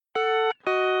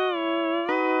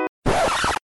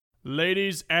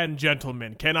Ladies and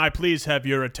gentlemen, can I please have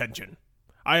your attention?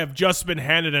 I have just been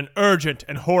handed an urgent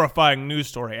and horrifying news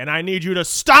story, and I need you to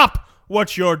stop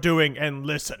what you're doing and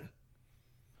listen.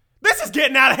 This is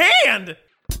getting out of hand!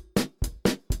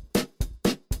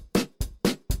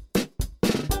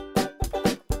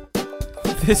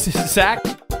 This is Zach.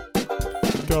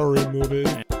 Gotta remove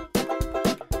it.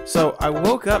 So I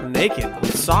woke up naked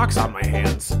with socks on my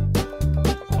hands.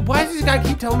 Why does this guy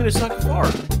keep telling me to suck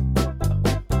fart?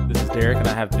 This is Derrick, and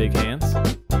I have big hands.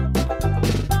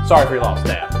 Sorry for your loss,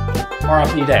 Dad.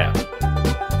 R.I.P. Dad.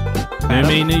 I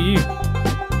mean to you.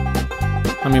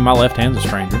 I mean, my left hand's a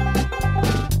stranger.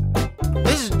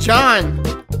 This is John.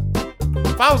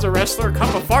 If I was a wrestler, a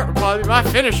cup of fart would probably be my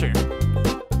finisher.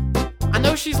 I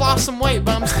know she's lost some weight,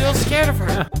 but I'm still scared of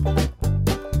her.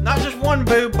 Not just one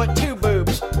boob, but two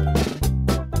boobs.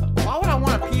 Why would I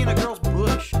want to pee in a girl's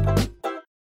bush?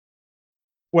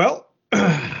 Well,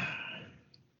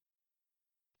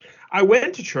 I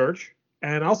went to church,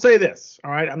 and I'll say this,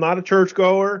 all right? I'm not a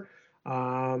churchgoer.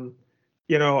 I've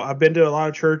been to a lot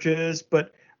of churches,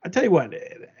 but I tell you what,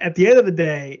 at the end of the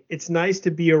day, it's nice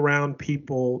to be around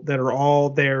people that are all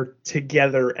there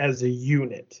together as a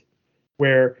unit,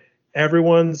 where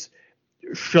everyone's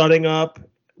shutting up,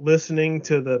 listening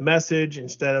to the message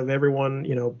instead of everyone,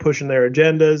 pushing their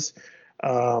agendas,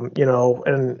 and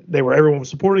everyone was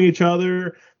supporting each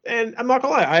other. And I'm not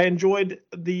gonna lie, I enjoyed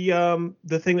the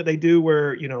thing that they do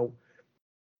where,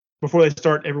 before they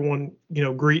start, everyone,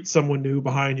 greets someone new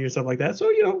behind you and stuff like that.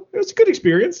 So, it was a good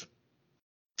experience.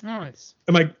 Nice.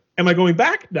 Am I going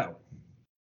back? No.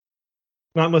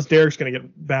 Not unless Derrick's gonna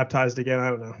get baptized again.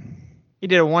 I don't know. He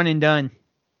did a one and done.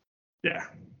 Yeah.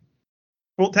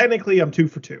 Well, technically, I'm 2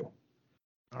 for 2.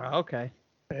 Okay.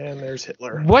 And there's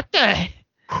Hitler. What the?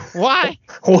 Why?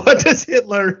 What does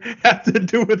Hitler have to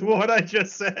do with what I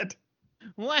just said?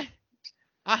 What?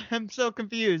 I'm so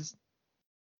confused.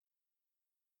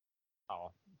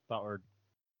 Oh, thought we're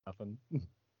nothing.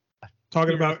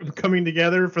 Talking about coming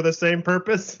together for the same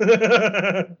purpose?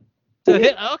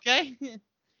 Okay.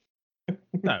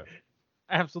 No,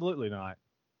 absolutely not.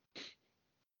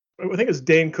 I think it's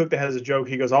Dane Cook that has a joke.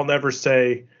 He goes, "I'll never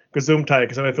say Gesundheit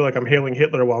because then I feel like I'm hailing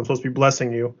Hitler while I'm supposed to be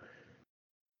blessing you."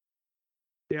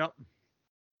 Yep.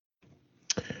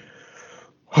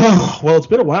 Well, it's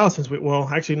been a while since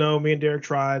actually, no, me and Derrick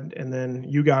tried, and then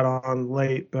you got on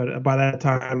late, but by that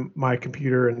time, my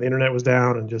computer and the internet was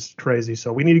down and just crazy.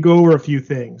 So we need to go over a few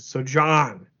things. So,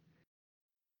 John,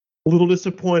 a little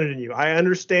disappointed in you. I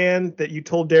understand that you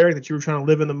told Derrick that you were trying to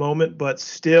live in the moment, but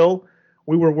still,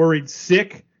 we were worried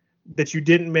sick that you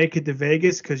didn't make it to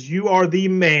Vegas because you are the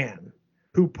man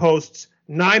who posts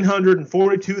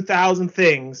 942,000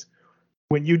 things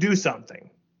when you do something.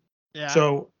 Yeah.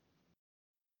 So,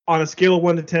 on a scale of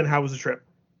 1 to 10, how was the trip?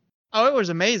 Oh, it was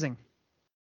amazing.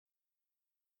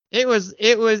 It was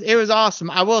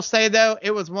awesome. I will say though,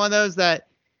 it was one of those that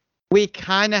we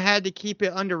kind of had to keep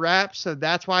it under wraps, so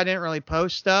that's why I didn't really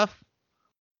post stuff.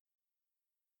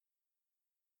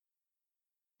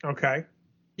 Okay.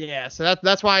 Yeah, so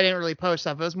that's why I didn't really post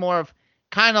stuff. It was more of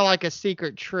kind of like a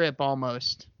secret trip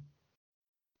almost.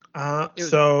 Are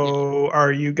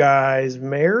you guys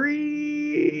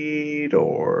married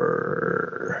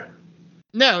or?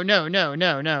 No.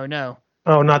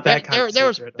 Oh, not that kind of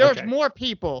secret. There was more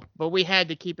people, but we had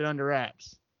to keep it under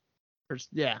wraps.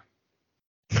 Yeah.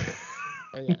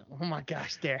 Oh my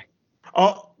gosh, there.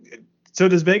 Oh, so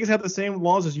does Vegas have the same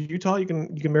laws as Utah? You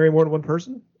can marry more than one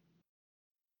person?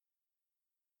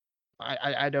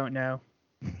 I don't know.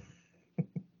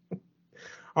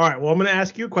 All right. Well, I'm going to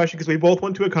ask you a question because we both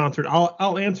went to a concert.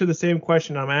 I'll answer the same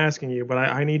question I'm asking you, but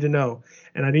I need to know,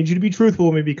 and I need you to be truthful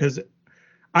with me because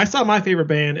I saw my favorite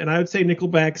band, and I would say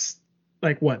Nickelback's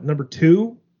like what, number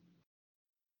 2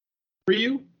 for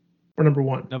you, or number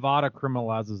 1? Nevada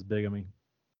criminalizes bigamy.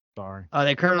 Sorry. Oh,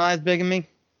 they criminalized bigamy?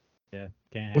 Yeah,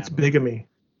 can't happen. What's bigamy?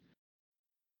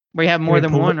 We have more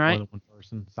than one, right? More than one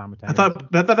person I simultaneously.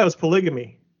 thought that was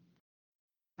polygamy.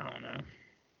 I don't know.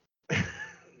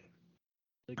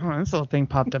 Oh, this little thing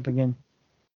popped up again.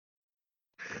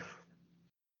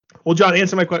 Well, John,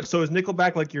 answer my question. So is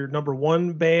Nickelback like your number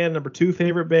 1 band, number 2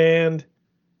 favorite band,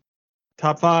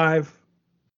 top 5?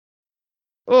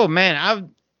 Oh man,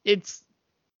 it's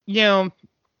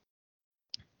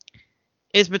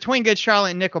between Good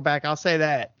Charlotte and Nickelback. I'll say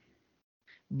that.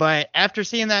 But after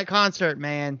seeing that concert,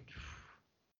 man,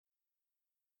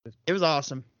 it was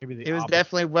awesome. It was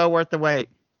definitely well worth the wait.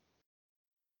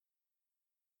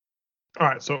 All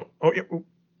right. So,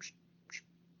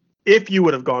 if you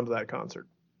would have gone to that concert.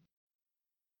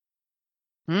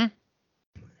 Hmm?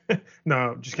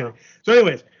 No, just kidding. So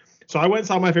anyways, So I went and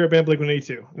saw my favorite band,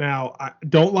 Blink-182. Now,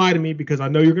 don't lie to me because I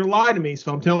know you're going to lie to me.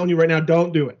 So I'm telling you right now,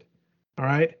 don't do it. All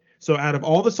right? So out of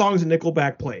all the songs that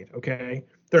Nickelback played, okay,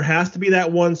 there has to be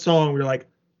that one song where you're like,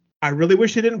 I really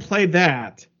wish they didn't play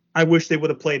that. I wish they would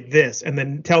have played this. And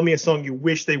then tell me a song you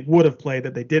wish they would have played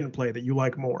that they didn't play that you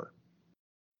like more.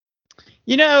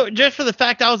 You know, just for the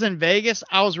fact I was in Vegas,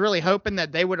 I was really hoping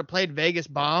that they would have played Vegas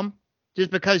Bomb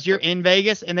just because you're in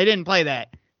Vegas, and they didn't play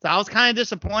that. So I was kind of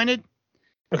disappointed.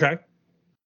 Okay.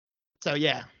 So,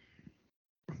 yeah.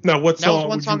 Now, what song? That was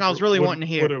one song I was really wanting to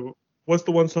hear. What's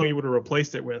the one song you would have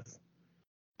replaced it with?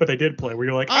 But they did play, where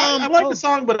you're like, I like the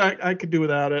song, but I could do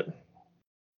without it.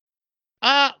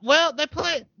 Well,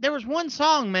 there was one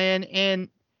song, man, and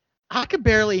I could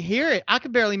barely hear it. I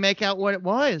could barely make out what it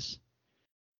was.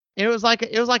 It was like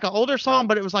an older song,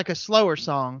 but it was like a slower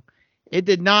song. It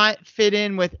did not fit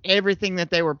in with everything that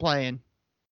they were playing.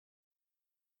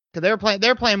 Cause they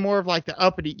were playing more of like the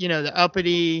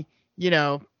uppity,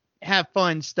 have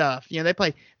fun stuff.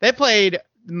 They played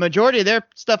the majority of their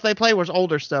stuff they played was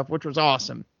older stuff, which was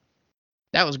awesome.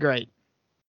 That was great.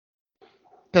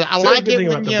 Cause I like it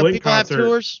when people have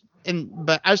tours,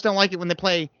 but I just don't like it when they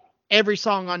play every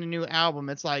song on a new album.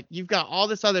 It's like you've got all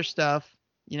this other stuff,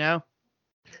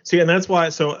 See, and that's why.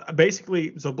 So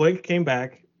basically, Blink came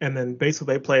back, and then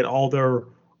basically they played all their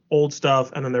old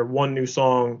stuff, and then their one new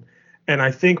song. And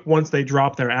I think once they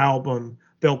drop their album,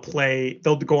 they'll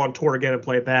go on tour again and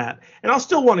play that. And I'll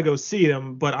still want to go see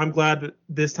them, but I'm glad that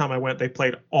this time I went, they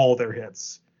played all their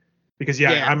hits. Because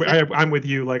I'm with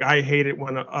you. Like, I hate it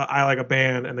when I like a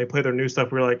band and they play their new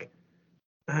stuff. We're like,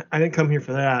 I didn't come here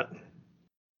for that.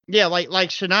 Yeah, like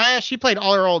Shania, she played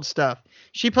all her old stuff.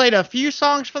 She played a few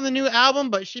songs from the new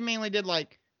album, but she mainly did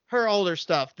like her older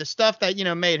stuff, the stuff that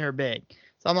made her big.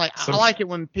 So I'm like, I like it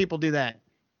when people do that.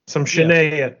 Some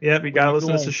Shania. Yep, you gotta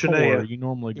listen to Shania. You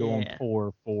normally go on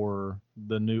tour for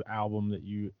the new album that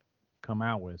you come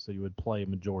out with, so you would play a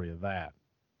majority of that.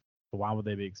 So why would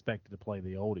they be expected to play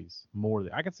the oldies more?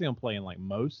 I could see them playing like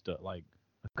most, like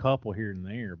a couple here and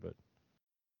there, but.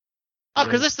 Oh,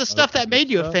 because it's the stuff that made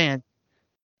you a fan.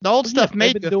 The old stuff made you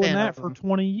a fan. They've been doing that for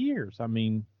 20 years. I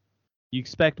mean, you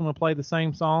expect them to play the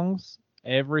same songs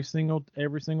every single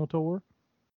tour?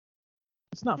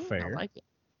 It's not fair. I like it.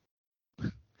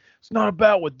 It's not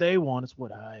about what they want. It's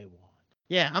what I want.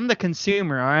 Yeah, I'm the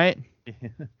consumer, all right?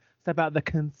 It's about the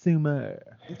consumer.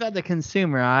 It's about the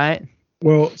consumer, all right?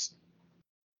 Well,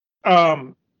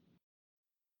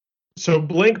 so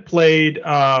Blink played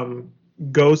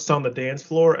Ghosts on the Dance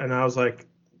Floor, and I was like,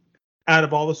 out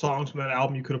of all the songs from that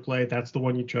album you could have played, that's the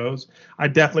one you chose. I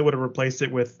definitely would have replaced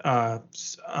it with After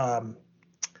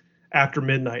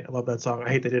Midnight. I love that song. I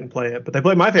hate they didn't play it, but they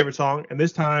played my favorite song, and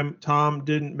this time Tom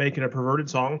didn't make it a perverted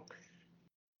song.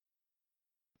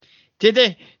 Did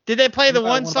they play the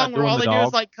one song where all they do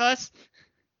is like cuss?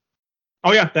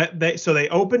 Oh yeah, so they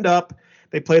opened up,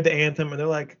 they played the anthem, and they're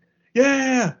like,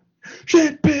 yeah,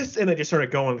 shit, piss, and they just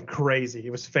started going crazy. It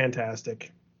was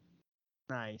fantastic.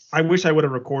 Nice. I wish I would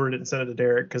have recorded it and sent it to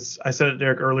Derrick, because I sent it to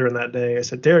Derrick earlier in that day. I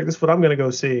said, Derrick, this is what I'm going to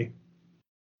go see.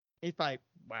 He's like,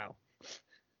 wow.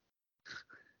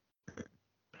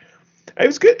 It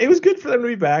was good. It was good for them to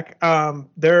be back.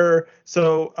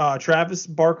 Travis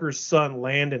Barker's son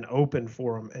Landon opened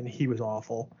for him, and he was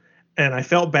awful. And I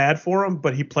felt bad for him,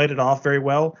 but he played it off very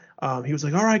well. He was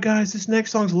like, "All right, guys, this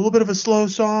next song's a little bit of a slow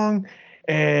song,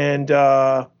 and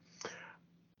I'm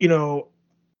going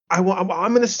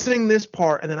to sing this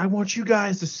part, and then I want you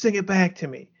guys to sing it back to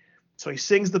me." So he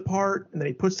sings the part, and then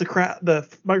he puts the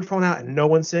microphone out, and no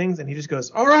one sings, and he just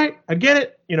goes, "All right, I get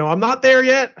it. I'm not there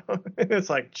yet." It's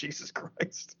like, Jesus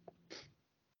Christ.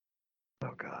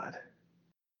 Oh, God.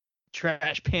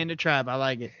 Trash Panda Tribe. I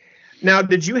like it. Now,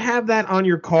 did you have that on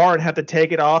your car and have to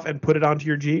take it off and put it onto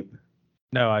your Jeep?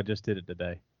 No, I just did it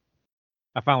today.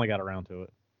 I finally got around to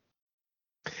it.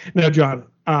 Now, John,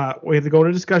 we have to go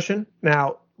into discussion.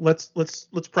 Now, let's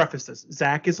preface this.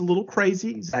 Zach is a little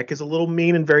crazy. Zach is a little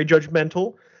mean and very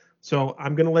judgmental. So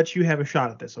I'm going to let you have a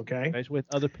shot at this, okay? He's with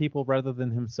other people rather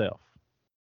than himself.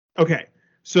 Okay.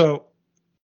 So,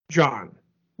 John,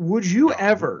 would you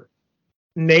ever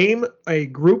name a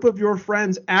group of your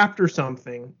friends after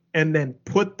something and then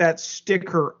put that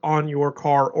sticker on your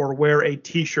car or wear a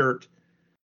T-shirt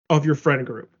of your friend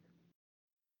group?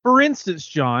 For instance,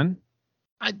 John,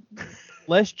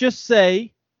 let's just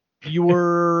say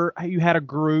you had a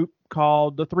group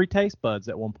called the Three Taste Buds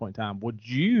at one point in time. Would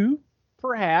you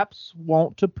perhaps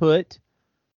want to put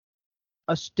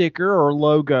a sticker or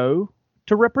logo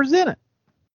to represent it?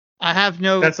 I have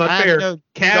no. That's not fair. Have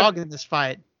no dog in this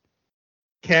fight.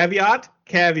 Caveat.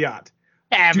 Caveat.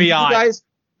 Do you guys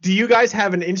Do you guys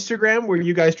have an Instagram where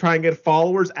you guys try and get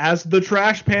followers as the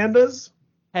Trash Pandas?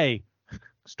 Hey,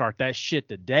 start that shit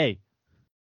today.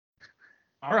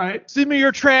 All right. Send me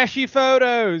your trashy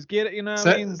photos. Get it, you know what I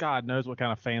Send- mean? God knows what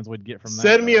kind of fans we'd get from that.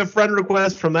 Send me a friend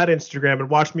request from that Instagram and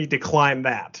watch me decline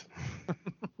that.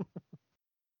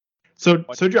 So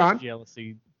John,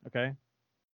 Jealousy, okay?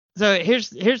 So here's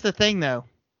the thing though,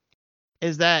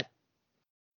 is that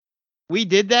we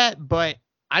did that, but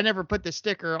I never put the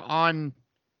sticker on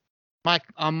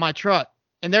my truck,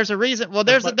 and there's a reason. Well,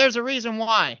 there's a reason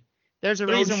why. There's a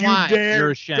reason why.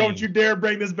 You're ashamed. Don't you dare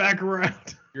bring this back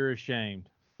around. You're ashamed.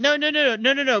 No,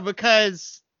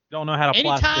 because You don't know how to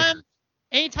apply stickers.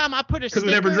 anytime I put a Because sticker,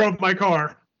 I never drove my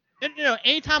car. No.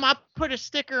 Anytime I put a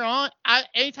sticker on,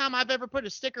 anytime I've ever put a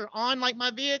sticker on like my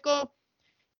vehicle,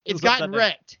 it's Who's gotten upside down?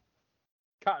 wrecked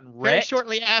Cotton very wrecked.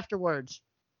 shortly afterwards.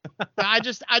 But I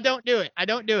don't do it. I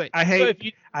don't do it. I hate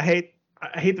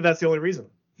that that's the only reason.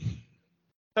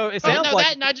 So it Oh, sounds no, like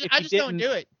that, and I if just you don't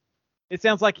do it. It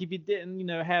sounds like if you didn't,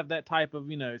 have that type of,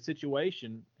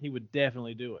 situation, he would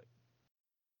definitely do it.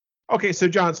 Okay, so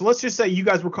John, so let's just say you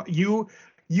guys were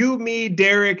you, me,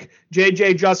 Derrick,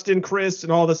 JJ, Justin, Chris,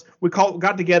 and all this. We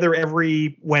got together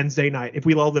every Wednesday night if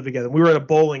we all lived together. We were at a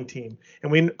bowling team, and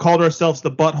we called ourselves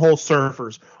the Butthole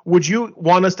Surfers. Would you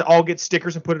want us to all get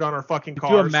stickers and put it on our fucking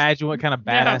cars? Could you imagine what kind of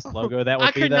badass logo that would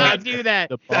I be? could not do that.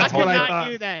 The That's I what could I not thought.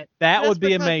 do that. That Just would be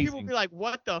because amazing. People would be like,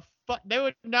 "What the fuck?" They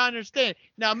would not understand.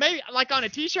 Now, maybe like on a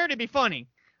T-shirt, it'd be funny.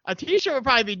 A T-shirt would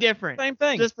probably be different. Same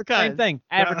thing. Just because. Same thing.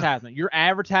 Advertisement. You're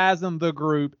advertising the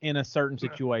group in a certain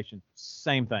situation.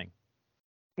 Same thing.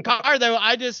 Car though,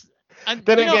 I'm just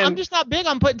not big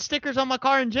on putting stickers on my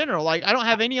car in general. Like I don't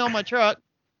have any on my truck.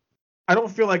 I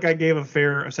don't feel like I gave a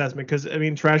fair assessment because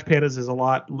Trash Pandas is a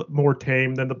lot more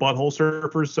tame than the Butthole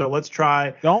Surfers. So let's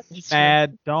try. Don't be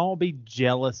mad. Don't be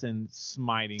jealous and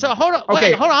smiting. So hold on.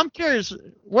 Okay. Wait, hold on. I'm curious.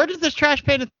 Where does this Trash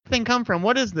Panda thing come from?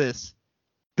 What is this?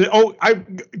 Tell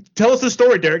us the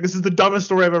story, Derrick. This is the dumbest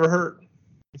story I've ever heard.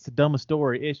 It's the dumbest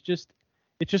story. It's just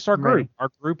our group. Right. Our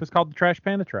group is called the Trash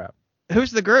Panda Trap.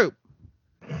 Who's the group?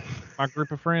 My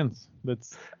group of friends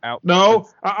that's out. No,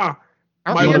 Aren't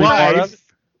my we a part of wife,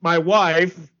 my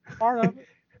wife, Part of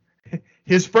it.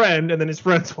 his friend, and then his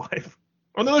friend's wife.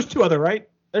 Oh, no, there's two other, right?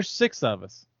 There's 6 of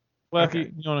us. Well, Okay. if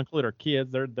you don't include our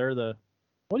kids, they're the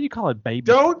what do you call it, baby?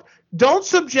 Don't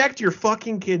subject your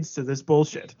fucking kids to this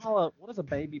bullshit. What is a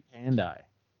baby panda?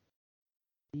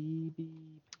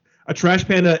 A trash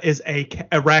panda is a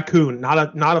raccoon,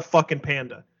 not a fucking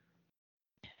panda.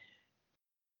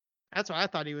 That's what I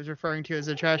thought he was referring to as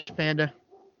a Trash Panda.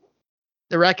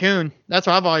 The raccoon. That's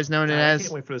what I've always known it I as.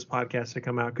 can't wait for this podcast to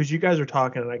come out because you guys are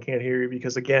talking and I can't hear you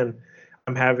because again,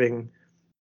 I'm having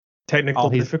technical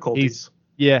difficulties.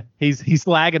 He's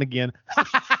lagging again.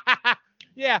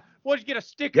 Yeah, what'd you get a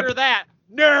sticker of that?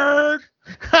 Nerd!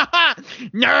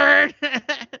 Nerd!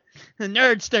 The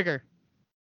nerd sticker.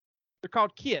 They're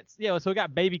called kits. Yeah, so we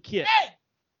got baby kits.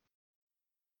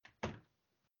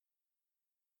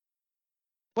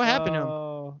 What happened to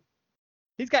him?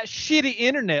 He's got shitty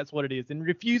internet's what it is and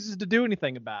refuses to do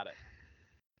anything about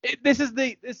it. This is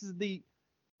the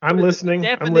I'm listening.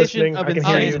 I'm definition listening. of I can Oh,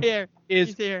 hear he's you. here. is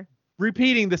He's here.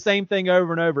 repeating the same thing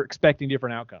over and over, expecting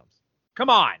different outcomes. Come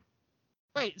on.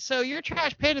 Wait, so your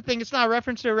Trash Panda thing, it's not a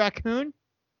reference to a raccoon?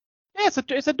 Yeah, it's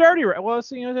a dirty well,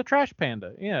 it's it's a trash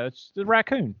panda. Yeah, it's a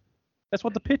raccoon. That's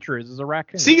what the picture is a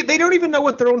raccoon. See, they don't even know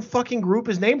what their own fucking group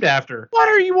is named after. what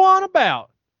are you on about?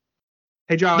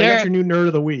 Hey, John, I got your new nerd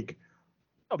of the week.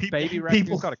 A Pe- baby raccoon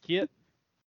people- called a kit.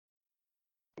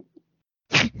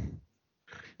 Did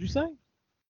you say?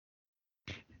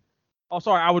 Oh,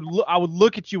 sorry. I would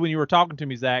look at you when you were talking to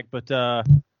me, Zach, but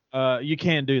you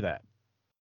can't do that.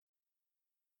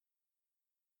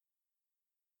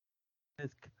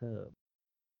 It's cub.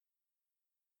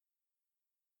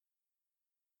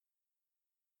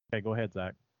 Okay, go ahead,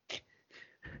 Zach.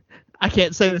 I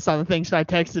can't say this on the thing, so I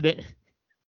texted it.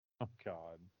 Oh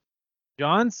God.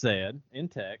 John said in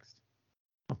text.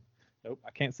 Nope,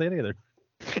 I can't say it either.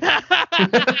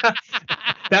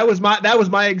 That was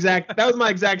my exact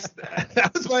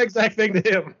thing to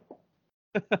him.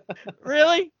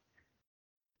 Really?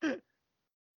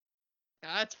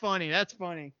 That's funny. That's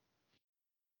funny.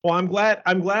 Well, I'm glad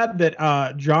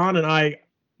that John and I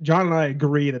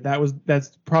agree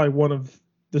that's probably one of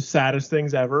the saddest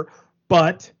things ever.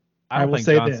 But I don't will think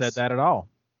say John this. said that at all.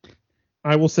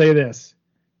 I will say this.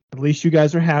 At least you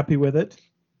guys are happy with it,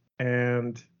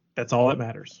 and that's all that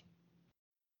matters.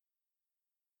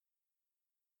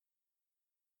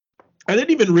 I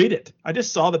didn't even read it. I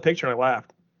just saw the picture and I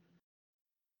laughed.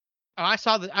 Oh,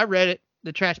 I read it.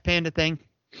 The Trash Panda thing.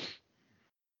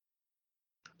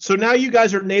 So now you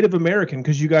guys are Native American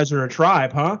because you guys are a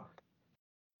tribe, huh?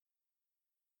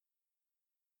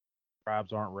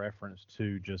 Tribes aren't referenced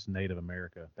to just Native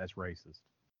America. That's racist.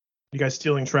 You guys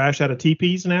stealing trash out of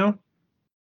teepees now? Is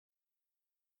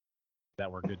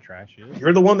that where good trash is?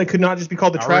 You're the one that could not just be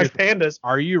called the Trash Pandas.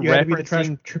 Are you You had to be the Trash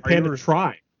referencing? Panda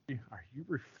tribe. Are you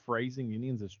rephrasing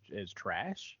Indians as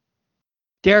trash?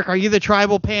 Derrick, are you the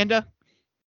tribal panda?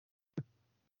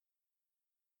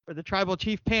 Or the tribal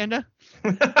chief panda?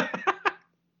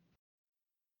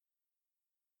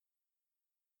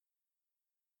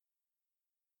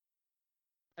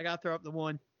 I gotta throw up the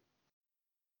one.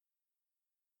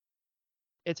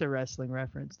 It's a wrestling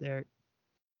reference, Derrick.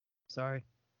 Sorry.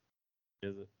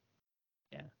 Is it?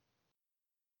 Yeah.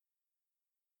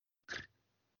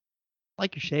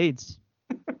 Like your shades.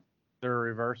 They're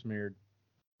reverse mirrored.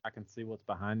 I can see what's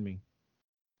behind me.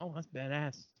 Oh, that's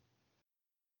badass.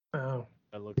 Oh.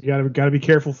 That looks. You gotta be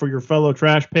careful for your fellow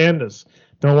Trash Pandas.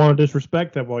 Don't want to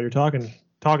disrespect them while you're talking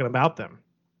about them.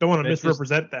 Don't want to That's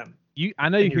misrepresent them. I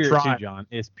know you in your hear it tribe. too, John.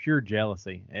 It's pure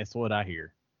jealousy. That's what I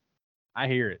hear. I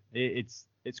hear it.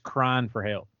 It's crying for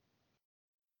help.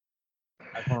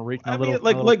 I just want to reach my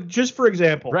little just for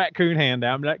example, raccoon hand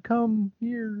out and be like, come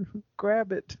here,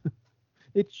 grab it.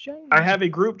 It's shame. I have a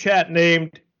group chat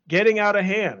named Getting Out of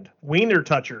Hand, Wiener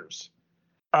Touchers,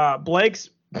 Blake's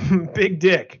Big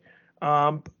Dick,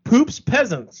 Poops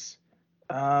Peasants.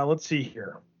 Let's see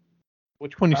here.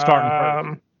 Which one you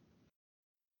starting first?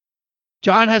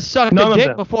 John has sucked None a of dick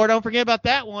them. before. Don't forget about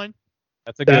that one.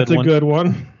 That's a good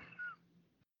one.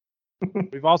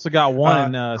 We've also got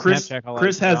one in Chris- Snapchat called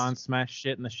Chris has- John smashed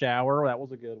shit in the shower. That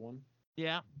was a good one.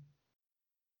 Yeah.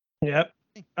 Yep.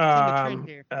 It's in the trend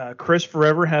here. Chris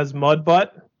Forever has Mud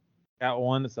Butt. Got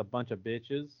one that's a bunch of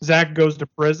bitches. Zach Goes to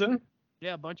Prison.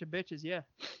 Yeah, a bunch of bitches, yeah.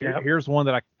 Yep. Here's one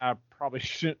that I probably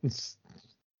shouldn't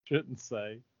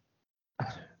say.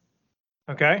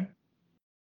 Okay.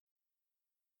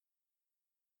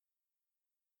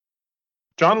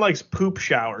 John likes poop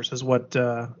showers, is what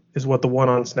the one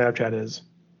on Snapchat is.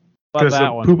 Love There's that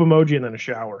a one. poop emoji and then a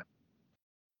shower.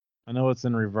 I know it's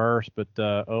in reverse, but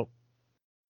oh,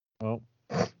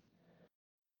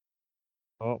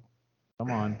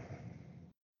 come on.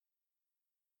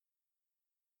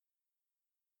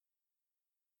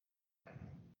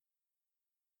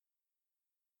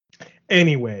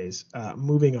 Anyways,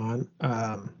 moving on.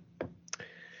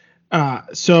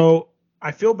 So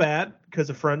I feel bad because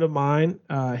a friend of mine,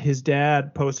 his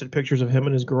dad posted pictures of him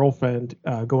and his girlfriend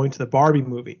going to the Barbie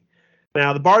movie.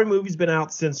 Now, the Barbie movie's been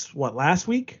out since, what, last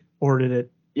week? Or did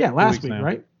it? Yeah, last weeks week, now.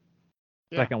 right?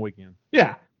 Yeah. Second weekend.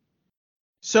 Yeah.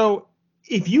 So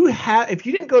if you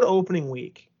didn't go to opening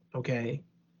week, okay,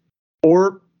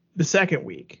 or the second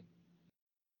week,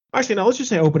 actually, no, let's just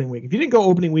say opening week. If you didn't go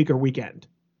opening week or weekend,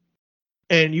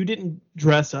 and you didn't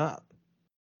dress up,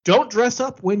 don't dress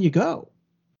up when you go.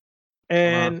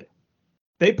 And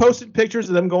they posted pictures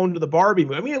of them going to the Barbie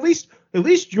movie. I mean, at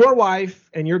least your wife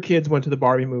and your kids went to the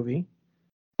Barbie movie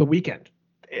the weekend.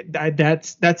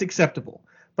 That's acceptable.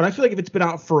 But I feel like if it's been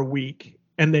out for a week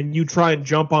and then you try and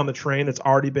jump on the train that's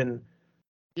already been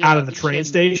out of the train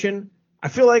station, I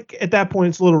feel like at that point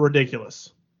it's a little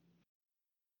ridiculous.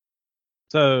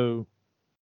 So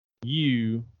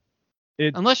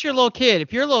Unless you're a little kid.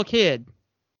 If you're a little kid.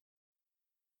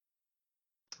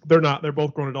 They're not. They're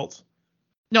both grown adults.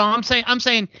 No, I'm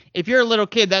saying if you're a little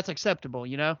kid, that's acceptable,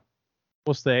 you know?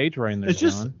 what's the age range there, It's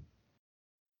just- John?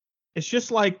 It's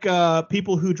just like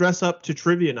people who dress up to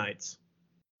trivia nights.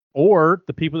 Or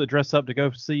the people that dress up to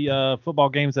go see football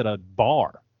games at a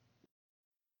bar.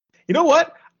 You know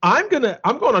what? I'm going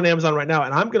on Amazon right now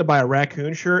and I'm gonna buy a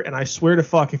raccoon shirt. And I swear to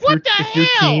fuck, if your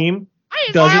team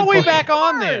doesn't Why are we fucking- back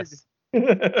on this? I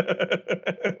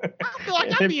feel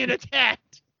like I'm being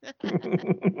attacked.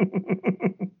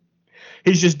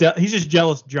 He's just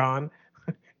jealous, John.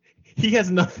 He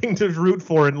has nothing to root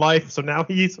for in life, so now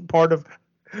he's a part of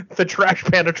the Trash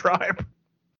Panda tribe.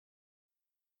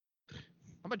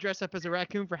 I'm gonna dress up as a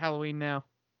raccoon for Halloween now.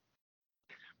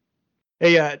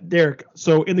 Hey, Derek.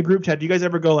 So in the group chat, do you guys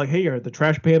ever go like, "Hey, are the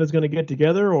Trash Pandas gonna get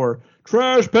together?" Or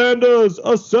 "Trash Pandas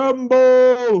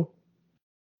assemble"?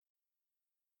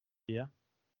 Yeah.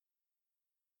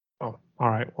 Oh, all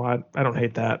right. Well, I don't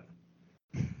hate that.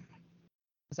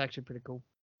 That's actually pretty cool.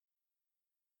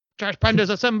 Trash pandas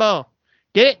assemble.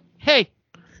 Get it? Hey.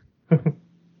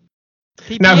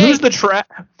 Now, TPA. who's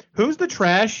the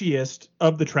trashiest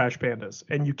of the Trash Pandas?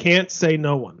 And you can't say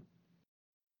no one.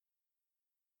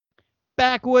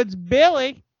 Backwoods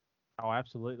Billy? Oh,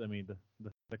 absolutely. I mean,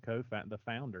 the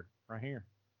founder right here.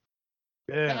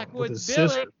 Yeah, Backwoods with his Billy.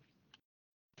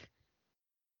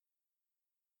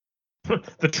 sister.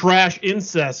 The trash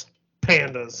incest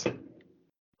pandas.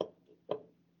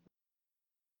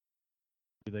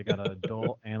 They got an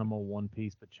adult animal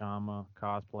one-piece pajama,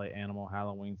 cosplay animal,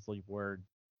 Halloween sleepwear,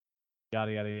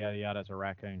 yada yada yada yada. It's a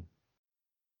raccoon.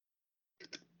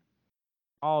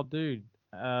 Oh, dude,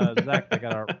 Zach, they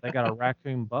got a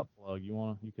raccoon butt plug.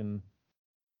 You can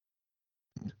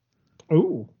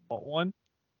Ooh. want one?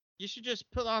 You should just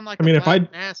put on like I mean, a if I-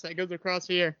 black mask that goes across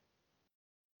here.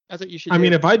 That's what you should I do.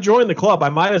 mean, if I join the club, I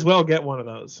might as well get one of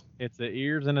those. It's the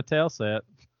ears and a tail set.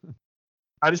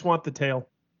 I just want the tail.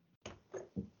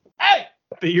 Hey!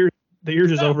 The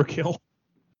ears is overkill.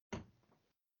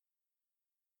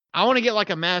 I want to get like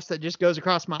a mask that just goes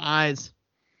across my eyes.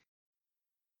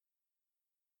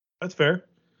 That's fair.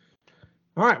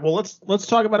 All right. Well, let's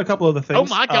talk about a couple of the things. Oh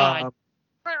my God.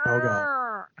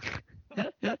 Oh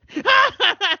God.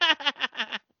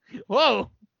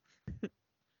 Whoa.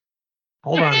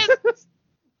 Hold on. There it is.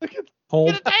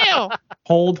 Hold. Get a tail.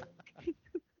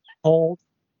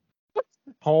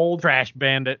 Hold. Trash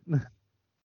bandit.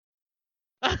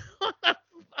 God.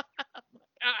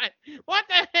 What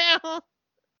the hell?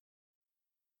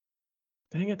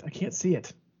 Dang it! I can't see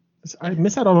it. I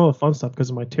miss out on all the fun stuff because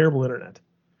of my terrible internet.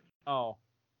 Oh,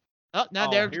 Oh, now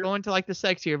Oh, Derrick's here- going to like the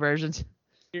sexier versions.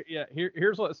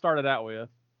 here's what it started out with.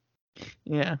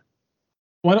 Yeah.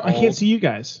 Why don't I can't Hold. see you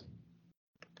guys?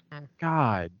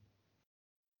 God.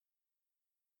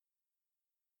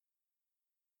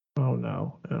 Oh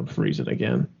no! I'm freezing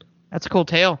again. That's a cool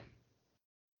tail.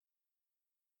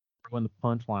 When the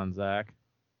punchline, Zach.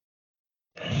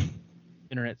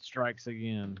 Internet strikes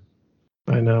again.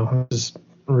 I know. This is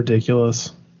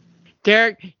ridiculous.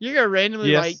 Derrick, you're going to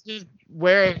randomly Yes. like just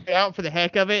wear it out for the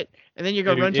heck of it, and then you're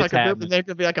going to Dude, run to like it's a group, happening. and there's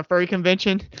going to be like a furry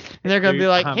convention, and they're going to be Dude,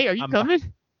 like, I'm- hey, are you I'm-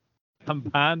 coming? I'm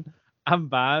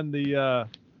buying the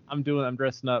I'm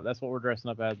dressing up. That's what we're dressing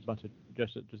up as,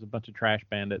 just a bunch of trash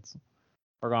bandits.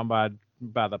 We're going to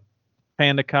buy the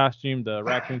panda costume, the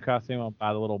raccoon costume. I'll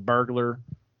buy the little burglar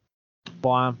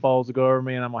blindfolds to go over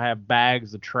me, and I'm gonna have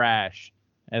bags of trash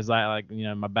as my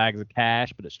bags of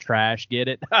cash, but it's trash. Get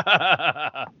it?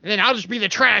 And then I'll just be the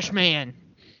trash man.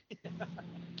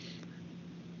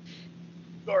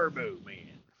 Garbo man.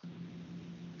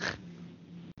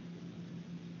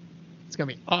 It's going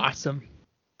to be awesome.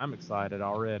 I'm excited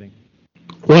already.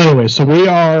 Well, anyway, so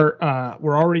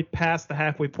we're already past the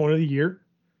halfway point of the year.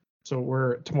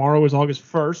 So tomorrow is August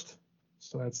 1st.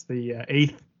 So that's the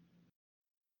 8th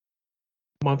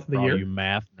month of the For all year. you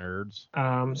math nerds.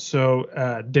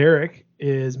 So Derrick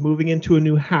is moving into a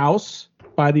new house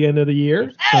by the end of the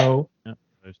year. So Yep,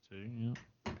 those two. Yeah,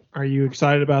 are you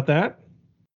excited about that?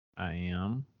 I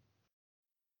am.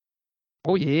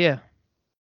 Oh, yeah.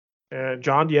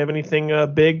 John, do you have anything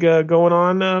big going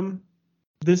on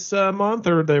this month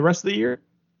or the rest of the year?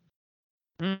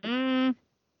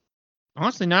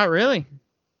 Honestly, not really.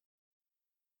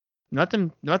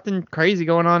 Nothing crazy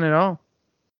going on at all.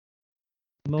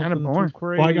 Kinda Nothing too boring.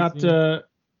 crazy. Well, I got.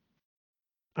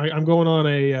 I'm going on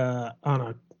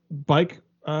a bike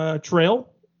trail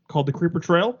called the Creeper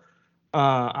Trail.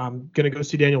 I'm gonna go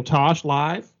see Daniel Tosh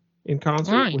live in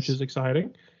concert, Nice. which is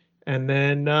exciting. And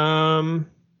then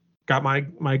got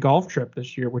my golf trip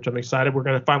this year, which I'm excited. We're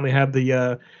gonna finally have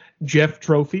the Jeff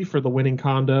Trophy for the winning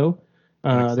condo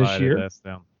I'm this excited. year. That's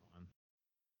down.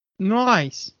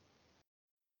 Nice.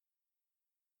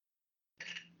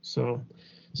 So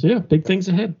yeah, big things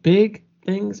ahead. Big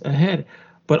things ahead.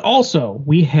 But also,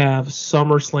 we have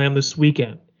SummerSlam this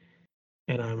weekend.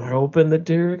 And I'm hoping that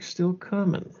Derrick's still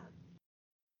coming.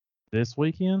 This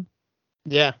weekend?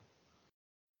 Yeah.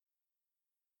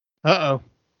 Uh-oh.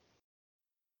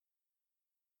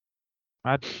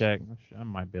 I'd check. I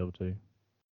might be able to.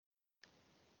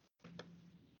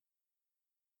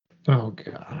 Oh,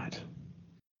 God.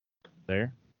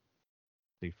 There?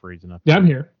 See, freezing up. Yeah, I'm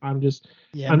here. I'm just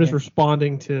Yeah. I'm just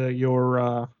responding to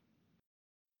your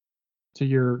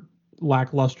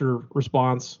lackluster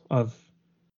response of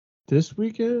this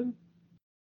weekend.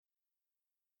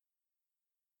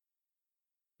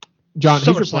 John, he's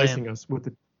SummerSlam.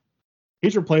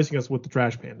 replacing us with the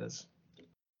Trash Pandas. I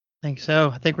think so.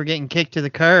 I think we're getting kicked to the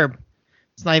curb.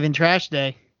 It's not even trash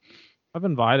day. I've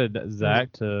invited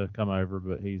Zach to come over,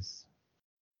 but he's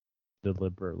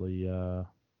deliberately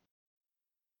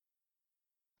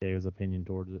gave his opinion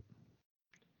towards it.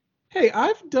 Hey,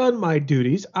 I've done my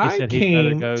duties. He I said he'd rather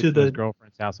came go to his the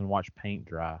girlfriend's house and watch paint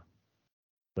dry.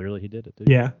 Clearly, he did it too.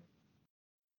 yeah.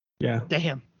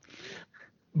 Damn.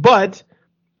 But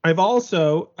I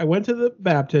went to the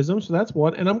baptism, so that's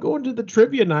one, and I'm going to the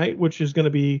trivia night, which is going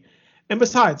to be. And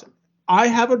besides, I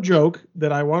have a joke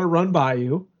that I want to run by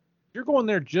you. You're going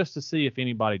there just to see if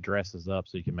anybody dresses up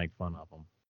so you can make fun of them.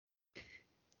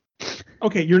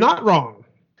 Okay, you're not wrong.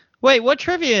 Wait, what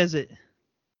trivia is it?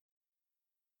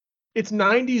 It's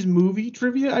 90s movie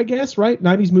trivia, I guess, right?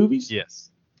 90s movies? Yes.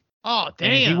 Oh, And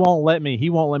damn. he won't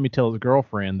let me tell his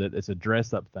girlfriend that it's a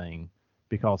dress up thing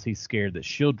because he's scared that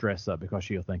she'll dress up because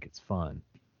she'll think it's fun.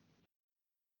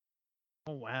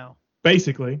 Oh, wow.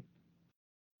 Basically.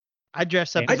 I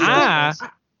dress up And as I a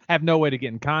have no way to get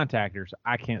in contact with her, so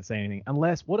I can't say anything.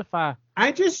 Unless, what if I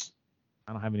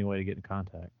don't have any way to get in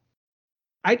contact?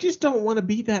 I just don't want to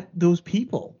be those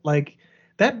people. Like,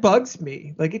 that bugs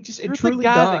me. Like, it You're truly the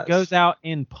guy does. that goes out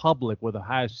in public with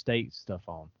Ohio State stuff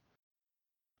on.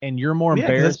 And you're more Yeah, 'cause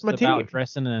that's embarrassed my about team.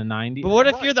 dressing in the 90s. But what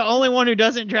if you're the only one who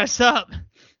doesn't dress up?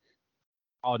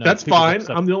 Oh, no, That's people fine. dress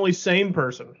up- I'm the only sane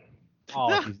person.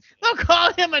 Oh, he's- Don't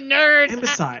call him a nerd. And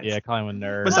besides, yeah, call him a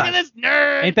nerd. Look at this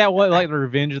nerd. Ain't that what, like, the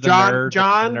Revenge of the John- Nerds?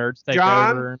 John- the nerds take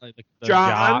John- over. Like, the John-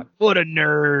 jock. What a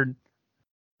nerd.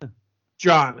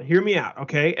 John, hear me out,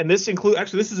 okay? And this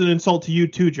is an insult to you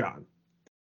too, John.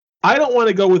 I don't want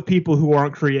to go with people who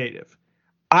aren't creative.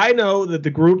 I know that the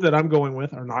group that I'm going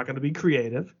with are not going to be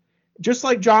creative. Just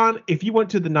like John, if you went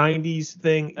to the 90s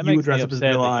thing, That you would makes me dress up as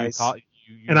upset Vanilla that you Ice. call- you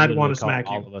and I'd literally want to call smack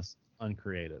you. all of us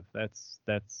uncreative. That's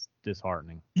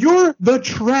disheartening. You're the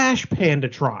Trash Panda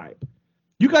tribe.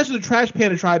 You guys are the Trash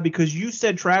Panda tribe because you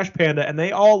said Trash Panda, and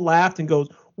they all laughed and goes,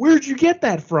 "Where'd you get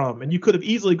that from?" And you could have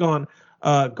easily gone,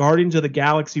 Guardians of the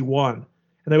Galaxy 1. And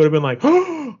they would have been like,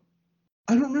 "Oh,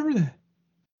 I don't remember that."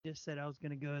 Just said I was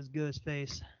gonna go as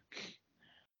Ghostface.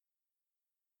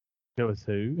 Go with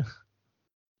who?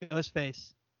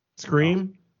 Ghostface.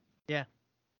 Scream?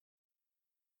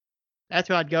 That's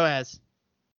who I'd go as.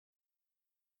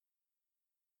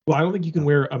 Well, I don't think you can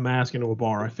wear a mask into a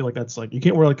bar. I feel like that's like you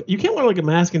can't wear a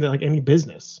mask into like any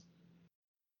business.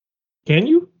 Can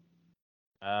you?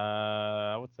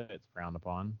 I would say it's frowned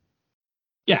upon.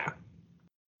 Yeah.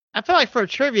 I feel like for a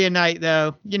trivia night,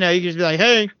 though, you can just be like,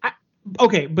 hey.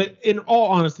 Okay, but in all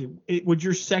honesty, would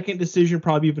your second decision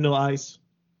probably be Vanilla Ice?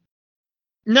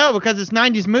 No, because it's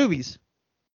 90s movies.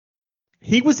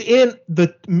 He was in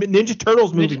the Ninja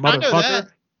Turtles movie, I know motherfucker. that.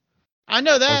 I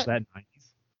know Was that. that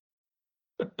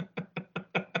 90s?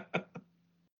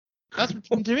 That's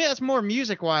to me. That's more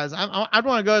music wise. I'd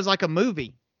want to go as like a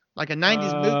movie, like a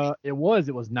 90s movie. It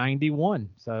was 91,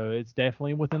 so it's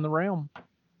definitely within the realm.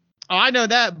 Oh, I know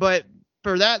that, but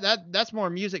for that's more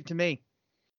music to me.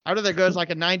 I'd rather go as like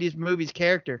a 90s movies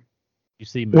character. You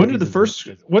see, When did movies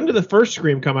the first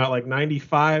Scream come out? Like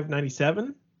 95,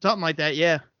 97? Something like that,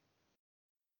 yeah.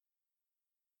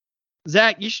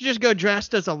 Zach, you should just go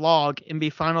dressed as a log and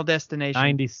be Final Destination.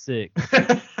 96.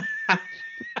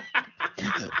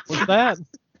 What's that?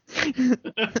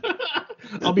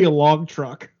 I'll be a log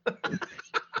truck.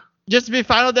 Just to be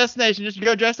Final Destination, just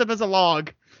go dressed up as a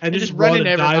log. And just just run run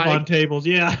into and dive everybody. on tables.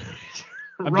 Yeah.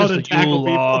 I'm Run just and a tackle Yule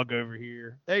people. log over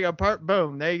here. There you go.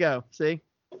 Boom. There you go. See?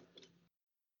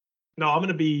 No, I'm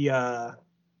gonna be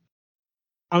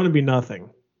nothing.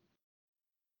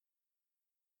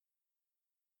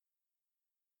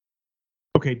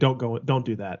 Okay, don't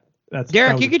do that.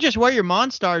 Derrick, you could just wear your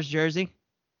Monstars jersey.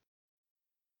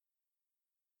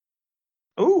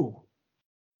 Ooh.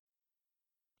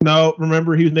 No,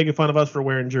 remember he was making fun of us for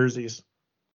wearing jerseys.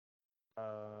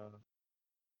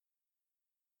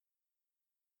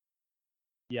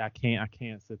 Yeah, I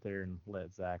can't sit there and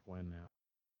let Zach win now.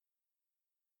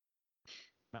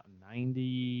 About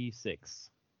 96.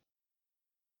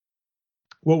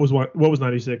 What was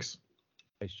 96?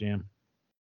 Space Jam.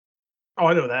 Oh,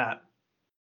 I know that.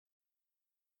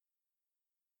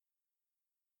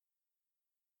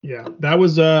 Yeah, that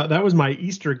was my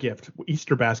Easter gift,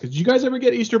 Easter baskets. Did you guys ever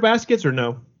get Easter baskets or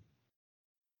no?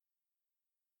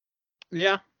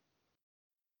 Yeah.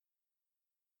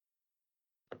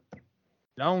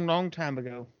 Long time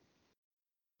ago.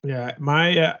 Yeah,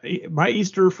 my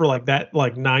Easter for like that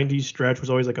 90s stretch was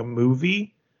always like a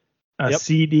movie, a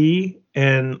CD,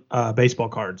 and baseball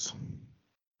cards.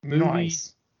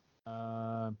 Nice.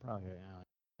 Probably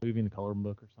movie in the coloring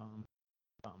book or something.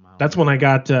 That's when I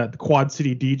got the Quad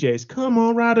City DJs. Come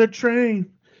on, ride a train.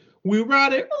 We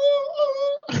ride it.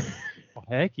 Oh,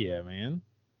 heck yeah, man.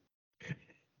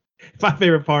 My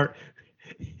favorite part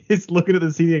is looking at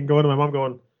the CD and going to my mom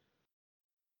going,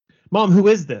 "Mom, who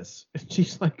is this?" And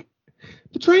she's like,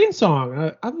 "The train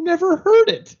song. I've never heard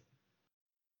it."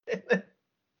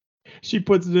 She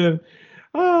puts it in.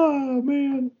 Oh,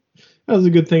 man. That was a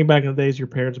good thing back in the days. Your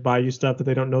parents buy you stuff that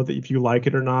they don't know that if you like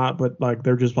it or not, but like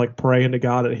they're just like praying to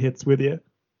God it hits with you.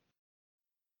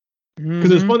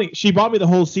 Because it's funny. She bought me the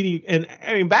whole CD. And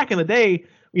I mean, back in the day,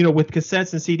 with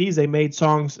cassettes and CDs, they made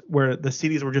songs where the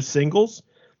CDs were just singles,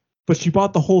 but she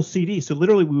bought the whole CD. So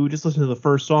literally, we would just listen to the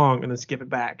first song and then skip it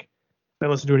back, then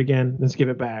listen to it again, then skip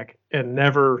it back, and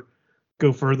never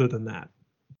go further than that.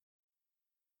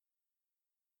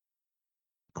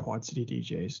 Quad City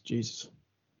DJs, Jesus.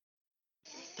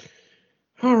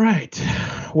 All right.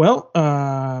 Well,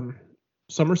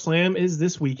 SummerSlam is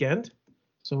this weekend,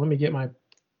 so let me get my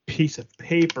piece of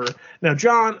paper. Now,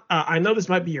 John, I know this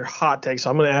might be your hot take, so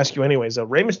I'm going to ask you anyways.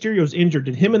 Rey Mysterio's injured.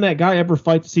 Did him and that guy ever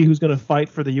fight to see who's going to fight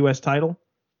for the U.S. title?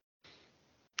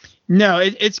 No,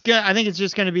 it's good. I think it's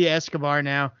just going to be Escobar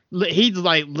now. He's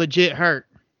like legit hurt.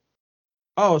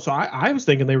 Oh, so I was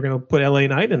thinking they were going to put LA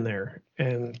Knight in there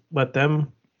and let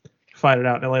them fight it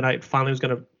out. LA Knight finally was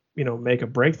going to, make a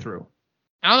breakthrough.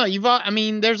 I don't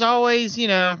know. There's always,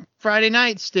 Friday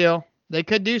night still. They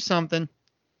could do something.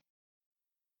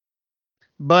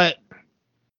 But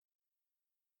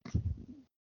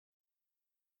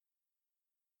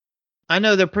I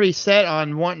know they're pretty set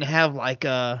on wanting to have like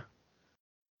I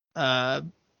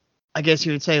guess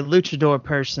you would say luchador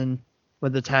person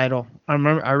with the title.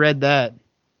 I read that.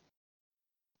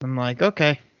 I'm like,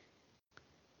 okay.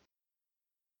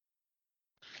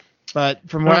 But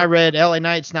from what I read, LA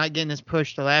Knight's not getting his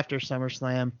push till after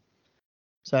SummerSlam.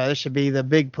 So this should be the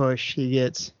big push he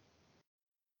gets.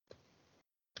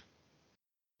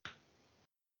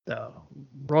 The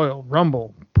Royal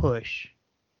Rumble push.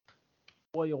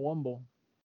 Royal Rumble.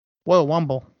 Royal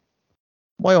Rumble.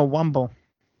 Royal Rumble.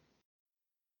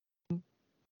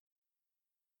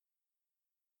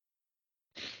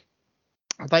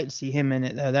 I'd like to see him in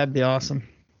it, though. That'd be awesome.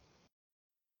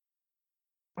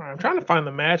 All right, I'm trying to find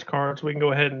the match card so we can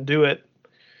go ahead and do it.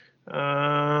 All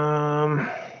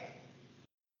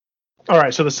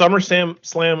right, so the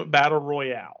SummerSlam Battle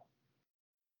Royale.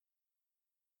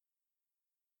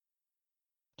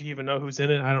 Do you even know who's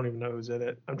in it? I don't even know who's in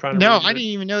it. I'm trying to. No, I didn't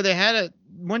even know they had it.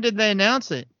 When did they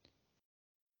announce it?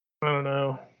 I don't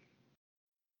know.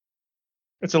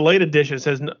 It's a late edition. It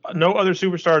says no other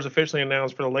superstars officially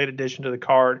announced for the late addition to the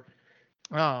card.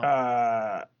 Oh.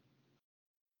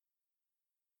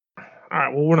 All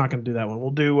right, well, we're not going to do that one.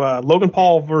 We'll do Logan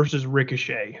Paul versus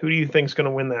Ricochet. Who do you think's going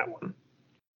to win that one?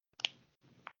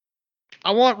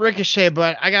 I want Ricochet,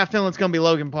 but I got a feeling it's going to be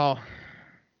Logan Paul.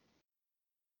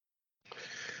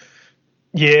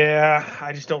 Yeah,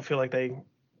 I just don't feel like they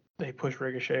push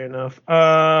Ricochet enough.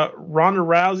 Ronda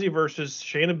Rousey versus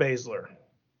Shayna Baszler.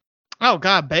 Oh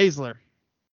God, Baszler.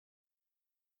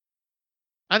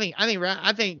 I think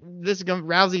this is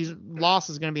Rousey's loss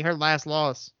is going to be her last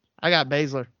loss. I got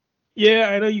Baszler. Yeah,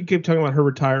 I know you keep talking about her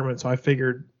retirement, so I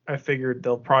figured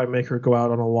they'll probably make her go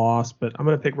out on a loss, but I'm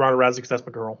going to pick Ronda Rousey because that's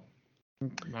my girl.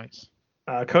 Nice.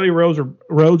 Cody Rhodes or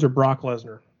Brock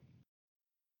Lesnar.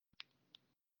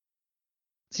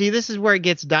 See, this is where it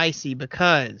gets dicey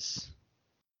because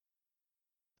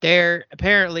they're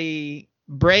apparently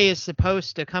Bray is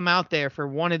supposed to come out there for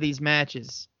one of these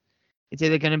matches. It's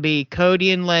either going to be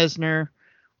Cody and Lesnar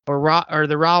or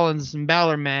the Rollins and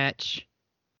Balor match.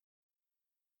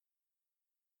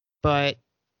 But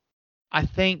I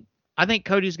think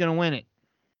Cody's going to win it.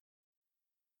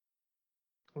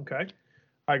 Okay.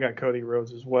 I got Cody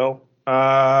Rhodes as well.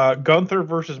 Gunther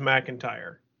versus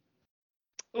McIntyre.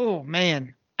 Oh,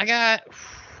 man. I got...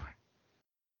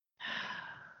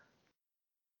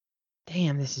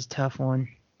 Damn, this is a tough one.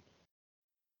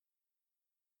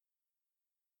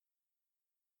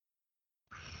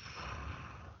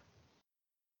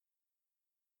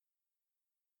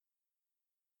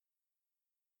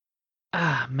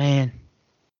 Ah, man.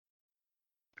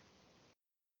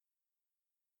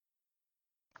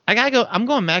 I gotta go. I'm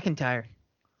going McIntyre.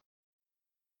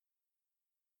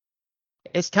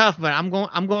 It's tough, but I'm going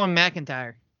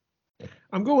McIntyre.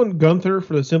 I'm going Gunther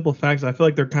for the simple fact that I feel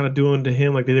like they're kind of doing to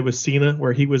him like they did with Cena,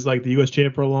 where he was like the U.S.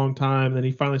 champ for a long time. Then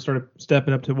he finally started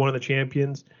stepping up to one of the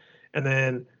champions. And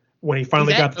then when he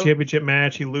finally got the championship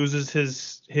match, he loses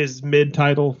his mid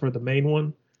title for the main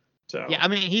one. So yeah, I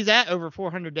mean, he's at over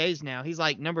 400 days now. He's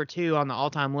like number 2 on the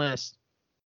all-time list.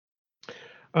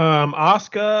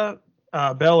 Asuka,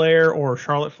 Belair, or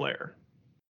Charlotte Flair.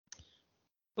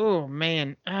 Oh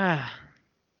man, I'm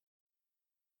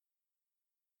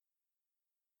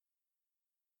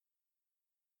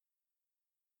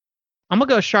gonna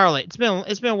go Charlotte. It's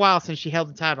been a while since she held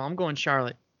the title. I'm going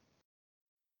Charlotte.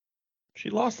 She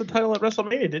lost the title at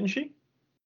WrestleMania, didn't she?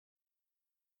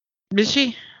 Did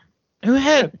she? Who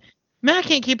had? Man, I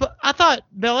can't keep up. I thought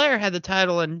Belair had the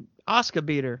title and Asuka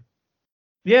beat her.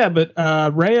 Yeah, but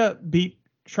Rhea beat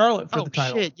Charlotte for the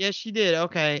title. Oh shit! Yes, she did.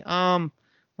 Okay. Let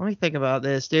Let me think about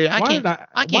this, dude. I Why can't. did I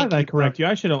I can't why did I keep correct up. you?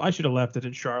 I should have left it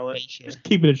in Charlotte. Hate you. Just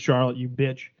keep it in Charlotte, you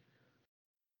bitch.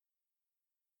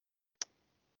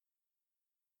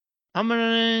 I'm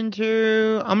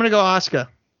gonna go Oscar.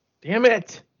 Damn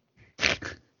it.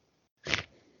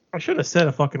 I should have said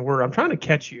a fucking word. I'm trying to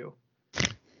catch you.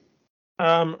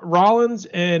 Rollins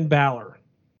and Balor.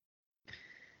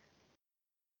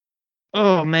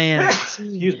 Oh man.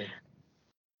 Excuse me.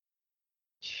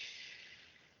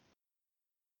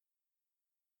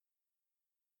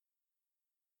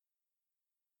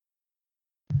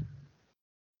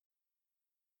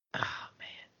 Oh man.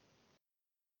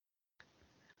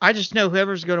 I just know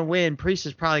whoever's gonna win, Priest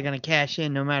is probably gonna cash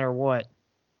in no matter what.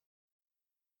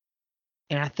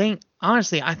 And I think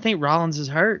Rollins is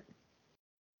hurt.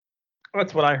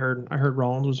 That's what I heard. I heard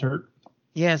Rollins was hurt.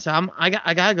 Yeah, so I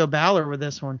gotta go Balor with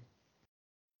this one.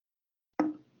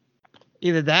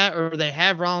 Either that or they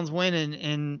have Rollins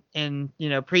win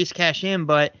and Priest cash in,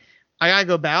 but I gotta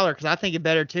go Balor because I think it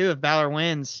better too if Balor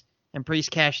wins and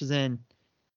Priest cashes in.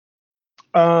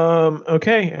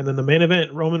 Okay, and then the main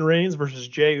event, Roman Reigns versus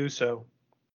Jey Uso.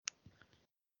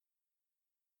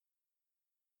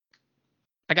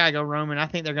 I gotta go Roman. I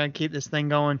think they're gonna keep this thing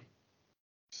going.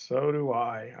 So do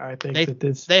I. I think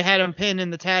They had him pinned in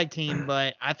the tag team,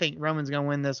 but I think Roman's gonna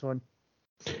win this one.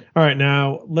 All right,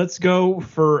 now let's go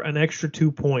for an extra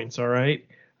 2 points. All right.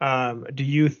 Do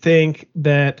you think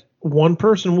that one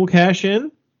person will cash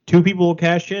in, two people will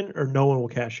cash in, or no one will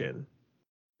cash in?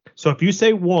 So if you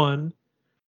say one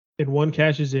and one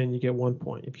cashes in, you get 1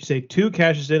 point. If you say two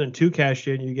cashes in and two cash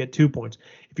in, you get 2 points.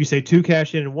 If you say two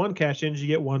cash in and one cash in, you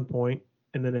get 1 point.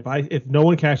 And then if no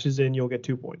one cashes in, you'll get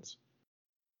 2 points.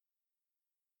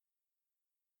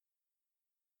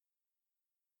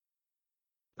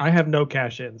 I have no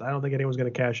cash ins. I don't think anyone's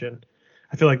going to cash in.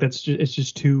 I feel like it's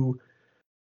just too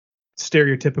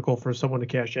stereotypical for someone to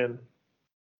cash in.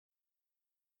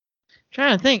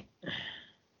 Trying to think.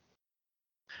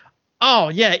 Oh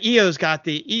yeah, and Io,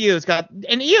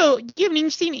 you haven't even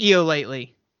seen Io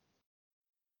lately.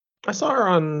 I saw her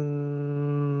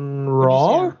on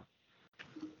Raw.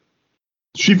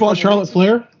 She fought Charlotte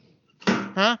Flair.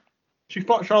 Huh? She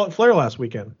fought Charlotte Flair last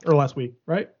week,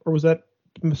 right? Or was that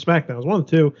SmackDown? It was one of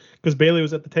the two because Bayley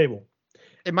was at the table.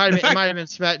 It might have been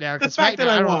SmackDown. Because the fact SmackDown that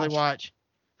I I don't watched. really watch.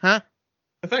 Huh?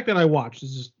 The fact that I watched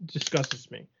just disgusts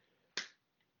me.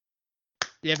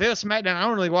 Yeah, if it was SmackDown, I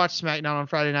don't really watch SmackDown on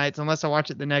Friday nights unless I watch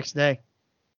it the next day.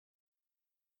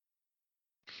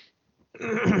 All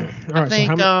right,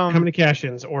 think, so how many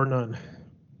cash-ins or none?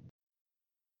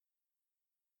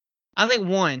 I think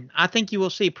one. I think you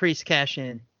will see Priest cash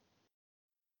in.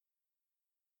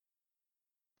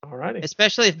 All righty.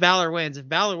 Especially if Balor wins. If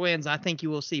Balor wins, I think you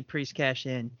will see Priest cash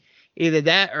in. Either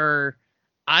that or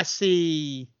I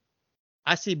see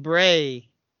Bray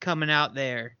coming out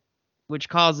there, which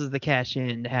causes the cash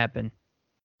in to happen.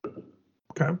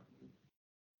 Okay.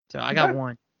 So I got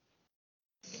one.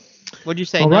 What'd you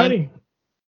say? All None? righty.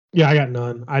 Yeah, I got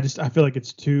none. I feel like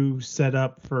it's too set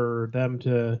up for them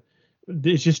to.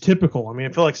 It's just typical. I mean,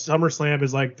 I feel like SummerSlam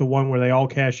is like the one where they all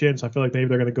cash in. So I feel like maybe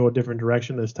they're going to go a different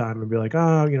direction this time and be like,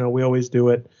 we always do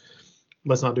it.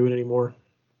 Let's not do it anymore.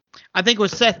 I think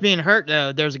with Seth being hurt,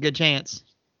 though, there's a good chance.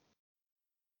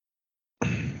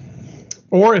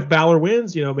 Or if Balor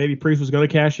wins, maybe Priest was going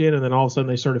to cash in, and then all of a sudden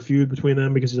they start a feud between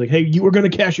them because he's like, hey, you were going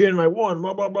to cash in, and I won,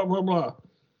 blah, blah, blah, blah, blah.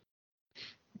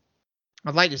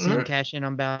 I'd like to see him cash in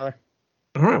on Balor.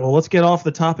 All right, well, let's get off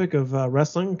the topic of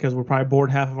wrestling because we're probably bored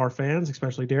half of our fans,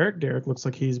 especially Derrick. Derrick looks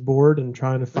like he's bored and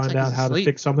trying to find out how to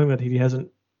fix something that he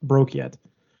hasn't broke yet.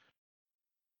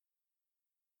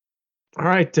 All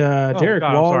right, Derrick.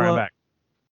 God, I'm sorry, I'm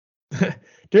back.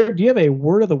 Derrick, do you have a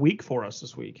word of the week for us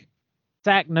this week?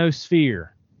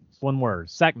 Sacnosphere. It's one word.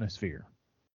 Sacnosphere.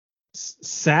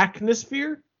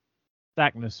 Sacnosphere?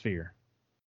 Sacnosphere.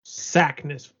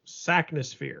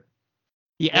 Sacnosphere.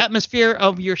 The atmosphere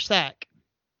of your sack.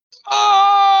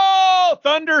 Oh,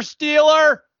 Thunder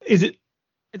Stealer. Is it?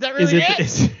 Is that really it?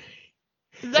 Is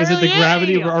it the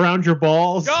gravity around your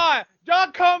balls?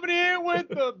 John coming in with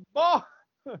the ball.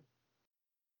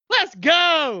 Let's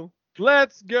go.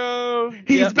 Let's go.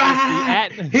 He's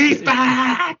back. He's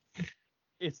back.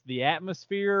 It's the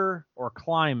atmosphere or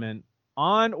climate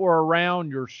on or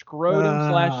around your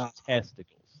scrotum /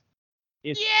 testicles.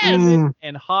 It's humid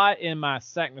and hot in my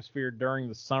sacnosphere during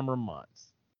the summer months.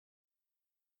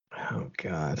 Oh,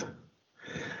 God.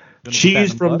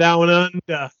 Cheese from down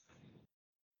under.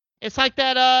 It's like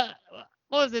that,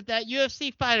 what was it, that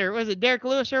UFC fighter? Was it Derrick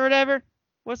Lewis or whatever?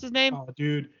 What's his name? Oh,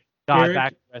 dude.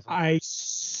 Derrick, I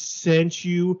sent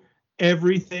you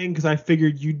everything because I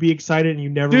figured you'd be excited and you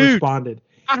never responded.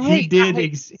 He did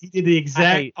the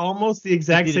exact, almost the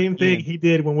exact He did it same thing again. he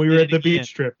did when we were Did at the it again.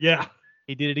 beach trip. Yeah.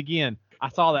 He did it again. I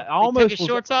saw that. I He almost took his was-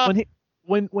 shorts off.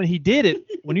 when he did it.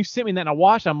 When you sent me that and I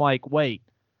watched, I'm like, wait,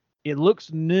 it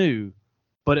looks new,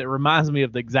 but it reminds me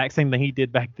of the exact same thing he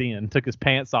did back then. Took his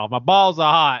pants off. My balls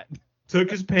are hot. Took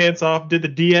his pants off, did the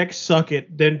DX suck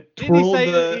it, then Didn't he twirled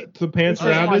say the pants He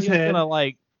said around like his he was head.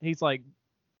 gonna, he's like,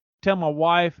 tell my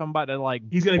wife I'm about to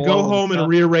He's gonna blow go home and stuff.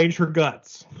 rearrange her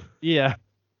guts. Yeah.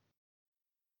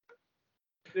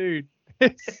 Dude.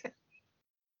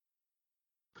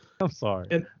 I'm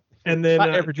sorry. And then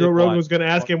I ever Joe did Rogan watch. was gonna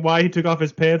ask him why he took off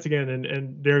his pants again,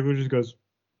 and Derrick just goes,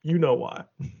 "You know why?"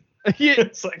 Yeah.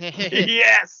 It's like,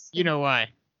 yes. You know why?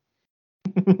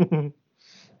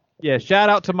 Yeah, shout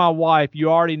out to my wife.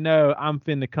 You already know I'm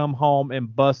finna come home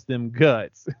and bust them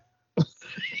guts.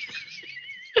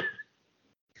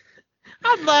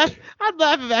 I'd laugh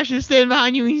if I should stand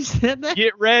behind you when you said that.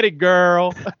 Get ready,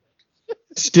 girl.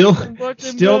 Still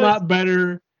guts. not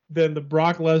better than the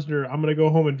Brock Lesnar. I'm gonna go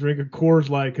home and drink a Coors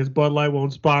Light because Bud Light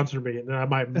won't sponsor me, and then I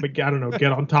might, I don't know,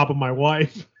 get on top of my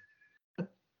wife.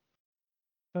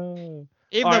 Even All though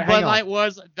right, hang Bud on. Light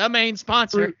was the main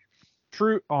sponsor.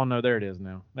 True. Oh no, there it is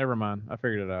now. Never mind. I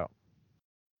figured it out.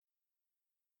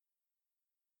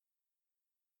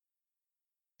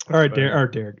 All right,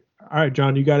 Derrick. All right,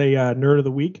 John, you got a nerd of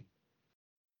the week?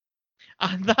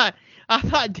 I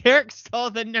thought Derrick stole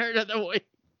the nerd of the week.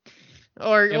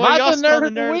 Or Am well, I y'all the stole nerd the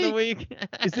of the nerd of the week? week.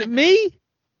 Is it me?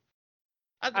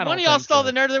 One don't of y'all think stole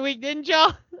so. the nerd of the week, didn't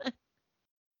y'all?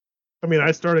 I mean,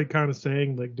 I started kind of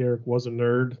saying like Derrick was a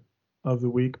nerd of the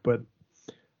week, but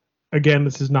again,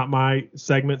 this is not my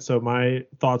segment, so my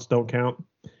thoughts don't count.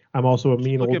 I'm also a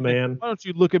mean Look old at me. man Why don't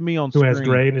you look at me on who screen? has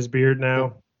gray in his beard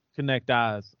now. Connect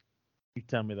eyes. You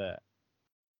tell me that.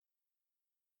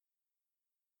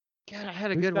 God, I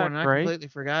had a Who's good got one and I gray? completely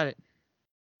forgot it.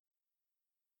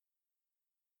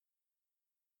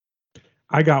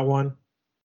 I got one.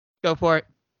 Go for it.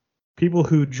 People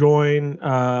who join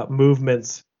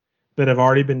movements that have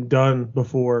already been done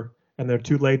before, and they're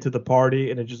too late to the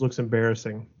party, and it just looks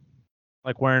embarrassing.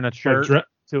 Like wearing a shirt dre-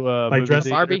 to a like movie dress-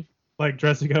 theater. Barbie? Like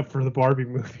dressing up for the Barbie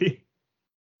movie.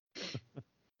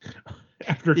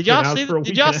 After Did it's y'all been out see for a week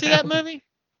did y'all and a see that half. movie?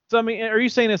 So I mean, are you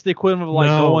saying it's the equivalent of like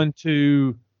No.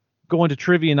 going to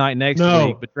trivia night next No.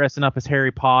 week, but dressing up as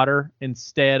Harry Potter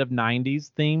instead of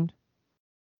 90s themed?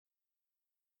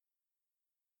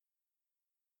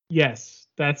 Yes,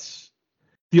 that's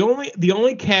the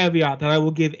only caveat that I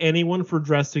will give anyone for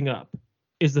dressing up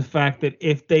is the fact that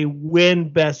if they win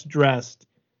best dressed,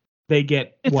 they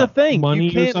get It's what, a thing. money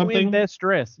You can't or something. win best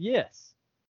dress. Yes.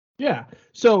 Yeah,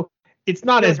 so it's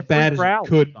not Like as a free bad as trial it or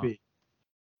could something. be,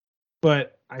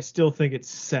 but I still think it's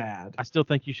sad. I still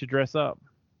think you should dress up.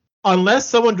 Unless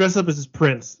someone dresses up as his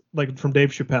Prince, like from Dave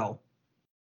Chappelle,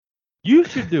 You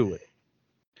should do it.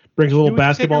 brings a little Do what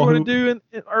you said you basketball were hoop. gonna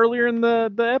do earlier in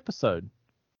the episode.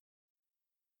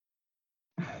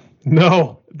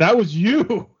 No, that was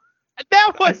you.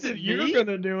 That I said you're me.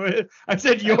 gonna do it. I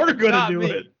said you're gonna Not do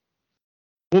me. it.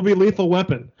 We'll be Lethal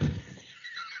Weapon.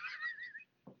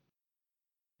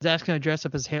 Zach's gonna dress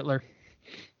up as Hitler.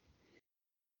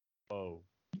 Whoa.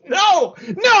 No,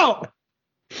 no.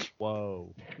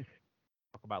 Whoa.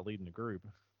 Talk about leading the group.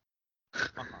 All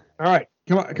right,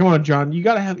 come on, John. You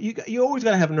gotta have you always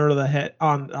gotta have a nerd of the head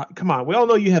on. Come on, we all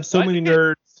know you have so What? many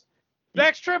nerds.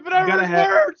 Zach's tripping You over gotta his have-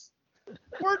 words.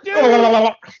 We're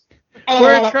doomed.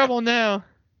 We're in trouble now.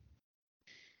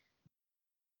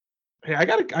 Hey, I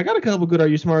got a couple good. Are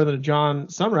you smarter than John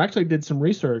Sumner? I actually did some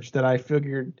research that I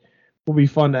figured will be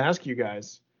fun to ask you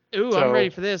guys. Ooh, So- I'm ready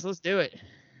for this. Let's do it.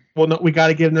 Well, no, we got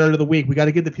to give nerd of the week. We got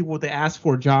to give the people what they asked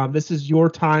for, John. This is your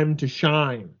time to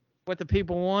shine. What the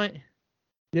people want.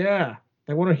 Yeah,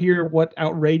 I want to hear what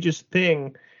outrageous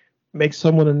thing makes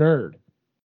someone a nerd.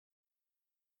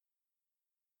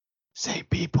 Say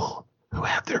people who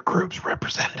have their groups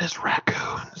represented as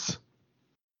raccoons.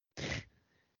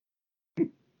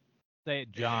 Say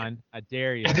it, John. I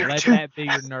dare you. And they're Let too- that be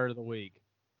your nerd of the week.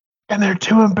 And they're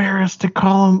too embarrassed to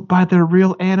call them by their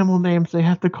real animal names. They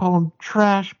have to call them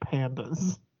trash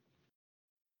pandas.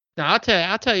 Now I'll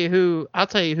tell you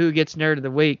who gets nerd of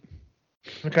the week.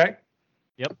 Okay.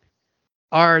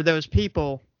 Are those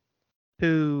people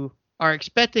who are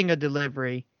expecting a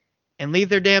delivery and leave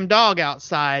their damn dog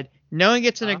outside knowing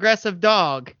it's an aggressive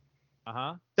dog.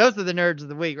 Uh-huh. Those are the nerds of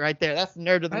the week right there. That's the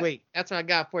nerd of the week. That's what I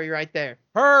got for you right there.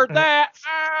 Heard that.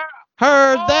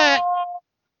 Heard that.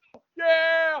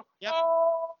 Yeah. Yep.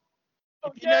 Oh,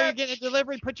 If you know you're getting a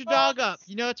delivery, put your dog up.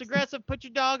 You know it's aggressive, put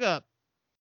your dog up.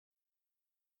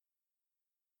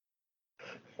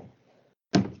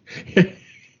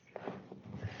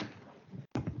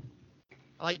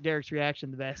 I like Derrick's reaction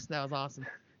the best. That was awesome.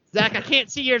 Zach, I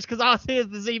can't see yours because all I see is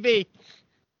the ZB.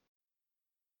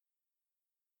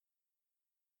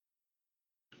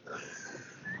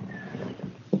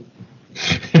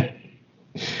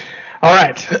 All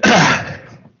right.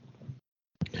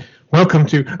 Welcome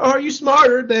to Are You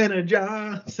Smarter Than a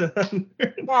Johnson?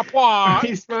 Are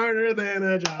you smarter than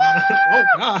a Johnson? Oh,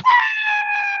 God.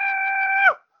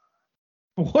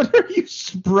 What are you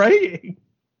spraying?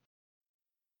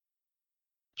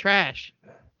 Trash.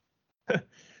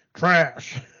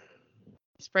 Trash.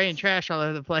 Spraying trash all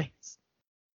over the place.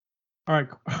 All right.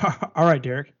 All right,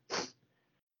 Derrick.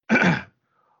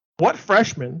 What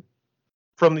freshman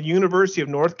from the University of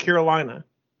North Carolina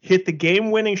hit the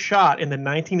game-winning shot in the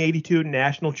 1982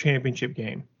 national championship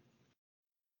game?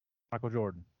 Michael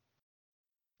Jordan.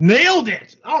 Nailed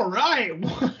it. All right.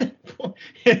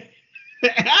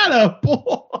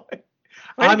 Attaboy.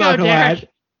 I'm not gonna lie.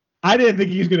 I didn't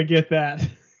think he was gonna get that.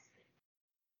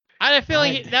 I had a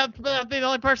feeling that would be the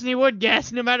only person he would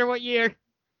guess, no matter what year.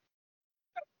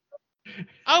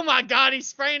 Oh my God, he's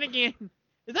spraying again.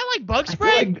 Is that like bug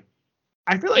spray?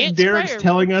 I feel like Ant Derrick's spray or-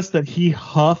 telling us that he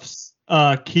huffs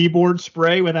keyboard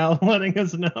spray without letting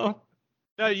us know.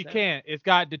 No, you can't. It's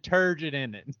got detergent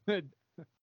in it.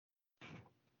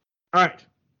 All right.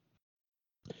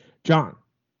 John.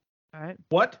 All right.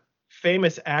 What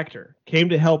famous actor came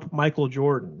to help Michael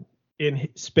Jordan in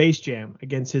Space Jam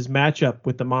against his matchup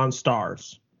with the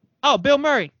Monstars? Oh, Bill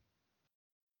Murray.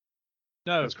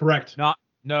 No, That's correct.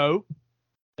 no,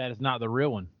 that is not the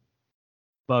real one.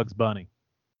 Bugs Bunny.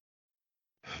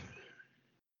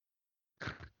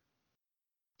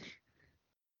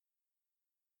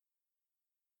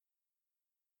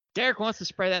 Derrick wants to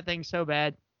spray that thing so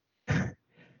bad. All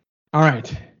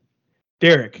right.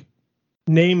 Derrick,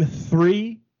 name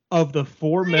 3 of the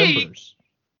 4 members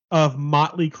of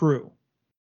Motley Crue.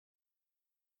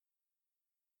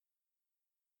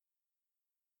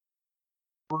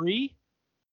 Three?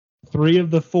 3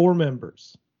 of the 4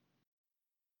 members.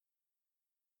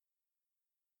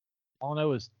 All I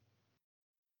know is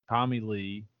Tommy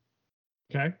Lee.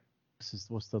 Okay.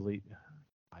 What's the lead?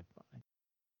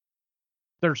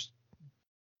 There's.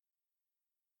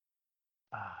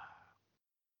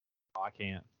 I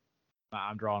can't.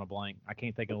 I'm drawing a blank. I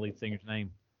can't think of the lead singer's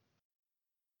name.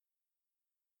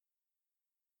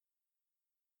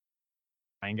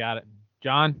 I ain't got it.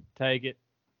 John, take it.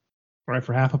 All right,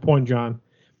 for half a point, John.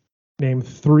 Name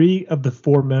 3 of the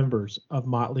 4 members of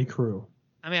Motley Crue.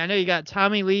 I mean, I know you got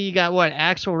Tommy Lee. You got what?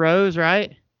 Axl Rose,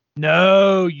 right?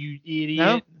 No, you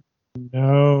idiot.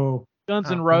 No.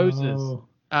 Guns N' Roses. No.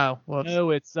 Oh, well. No,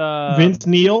 it's Vince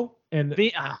Neil and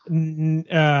Nikki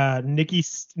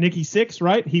Sixx,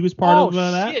 right? He was part of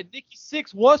that. Shit, Nikki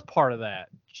Sixx was part of that.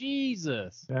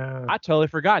 Jesus. Yeah. I totally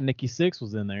forgot Nikki Sixx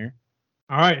was in there.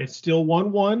 All right, it's still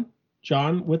 1-1.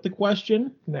 John with the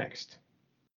question next.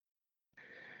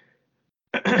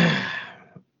 I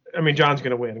mean, John's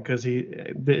going to win because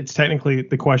it's technically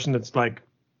the question that's like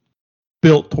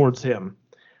built towards him.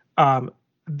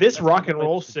 This rock and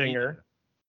roll singer.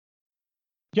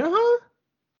 Yeah,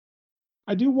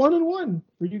 I do 1 and 1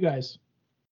 for you guys.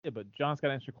 Yeah, but John's got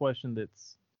to answer a question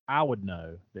that's I would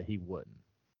know that he wouldn't.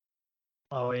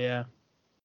 Oh, yeah.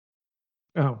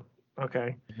 Oh,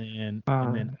 okay. And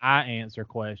then I answer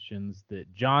questions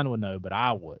that John would know, but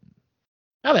I wouldn't.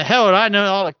 How the hell would I know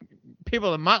all the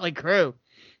people in Motley Crue?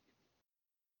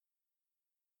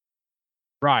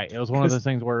 Right. It was one of those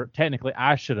things where technically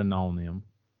I should have known them,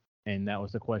 and that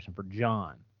was the question for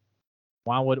John.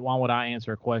 Why would I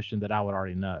answer a question that I would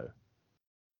already know?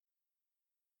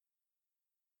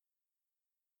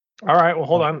 All right. Well,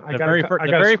 hold on. The very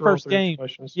first game.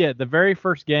 Yeah, the very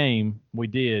first game you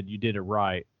did it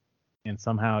right, and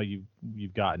somehow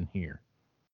you've gotten here.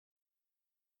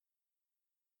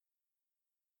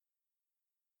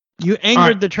 You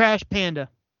angered the trash panda.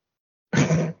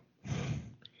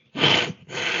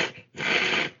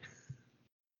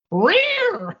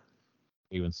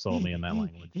 You insult me in that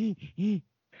language.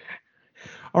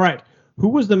 All right. Who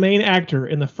was the main actor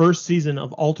in the first season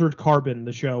of Altered Carbon,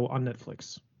 the show on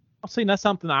Netflix? Well, see, that's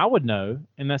something I would know,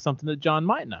 and that's something that John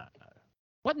might not know.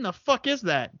 What in the fuck is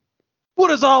that?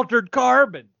 What is Altered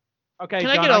Carbon? Okay,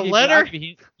 Can John, I get a letter?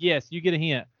 Yes, you get a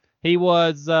hint. He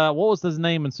was, what was his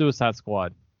name in Suicide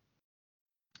Squad?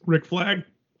 Rick Flag.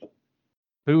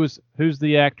 Who's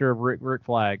the actor of Rick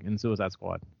Flag in Suicide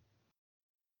Squad?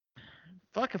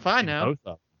 Fuck if I know. Both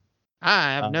of them.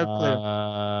 I have no clue.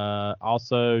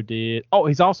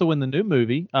 He's also in the new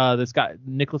movie that's got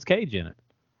Nicolas Cage in it,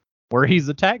 where he's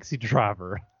a taxi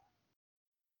driver.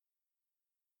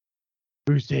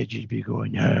 Who said you'd be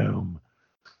going home?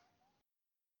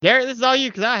 Derek, this is all you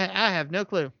because I have no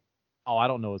clue. Oh, I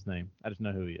don't know his name. I just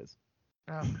know who he is.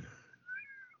 Oh.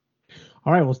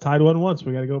 All right, well, it's tied 1-1, so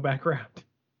we got to go back around.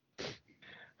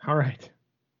 All right.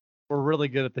 We're really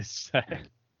good at this.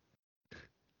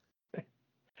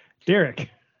 Derek.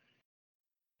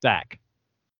 Zach.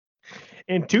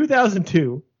 In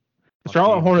 2002, the Oh,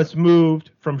 Charlotte geez. Hornets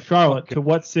moved from Charlotte Okay. to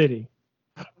what city?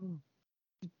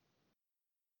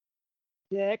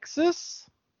 Texas.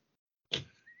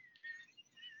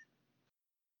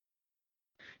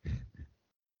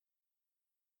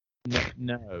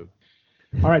 No.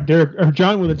 All right, Derek or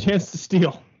John with a chance to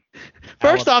steal.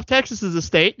 First off, Texas is a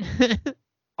state.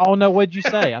 Oh no, what'd you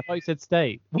say? I thought you said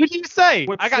state. What'd you say?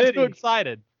 What I got city? too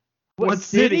excited. What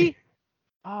city?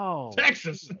 Oh.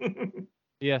 Texas.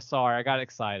 Yeah, sorry, I got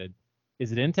excited.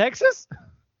 Is it in Texas?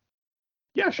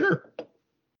 Yeah, sure.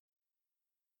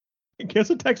 Guess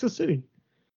a Texas city.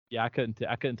 Yeah, I couldn't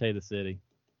tell you the city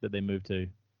that they moved to.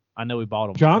 I know we bought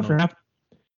them. John for half.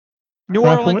 New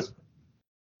half Orleans. point.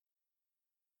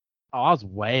 Oh, I was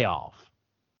way off.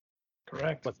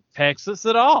 Correct. Wasn't Texas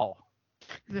at all.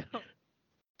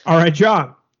 All right,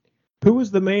 John. Who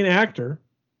was the main actor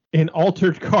in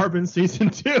Altered Carbon Season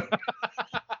 2?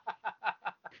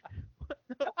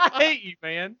 I hate you,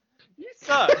 man. You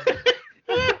suck.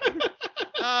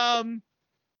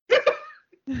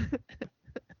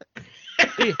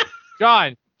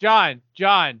 John.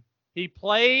 He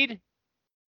played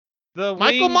the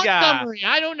Michael wing guy. Montgomery.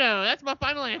 I don't know. That's my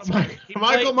final answer.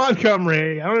 Michael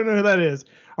Montgomery. I don't know who that is.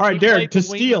 All right, He Derek, played to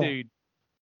the wing steal. dude.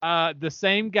 The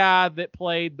same guy that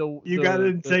played the. You got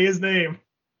to say his name.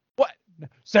 What?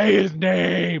 Say his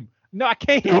name. No, I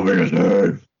can't. Tell me his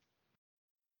name.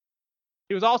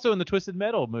 He was also in the Twisted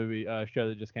Metal movie show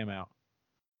that just came out.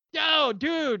 Yo,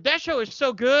 dude, that show is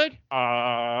so good.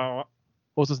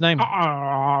 What's his name? He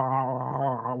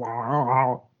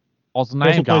What's his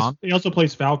name, John? also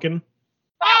plays Falcon.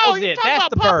 Oh, was you're it. talking That's about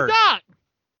the Papa bird. Doc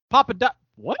Papa Duck.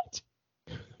 What?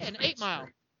 and 8 Mile.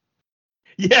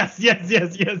 Yes. What's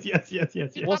his Doc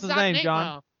name, and 8 John?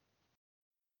 Mile.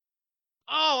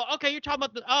 Oh, okay. You're talking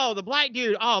about the black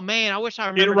dude. Oh man, I wish I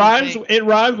remember. It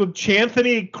rhymes with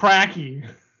Chanthony Cracky.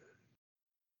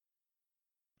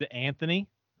 The Anthony?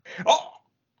 Oh.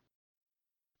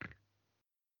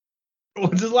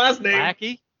 What's his last name?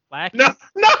 Lackey? No.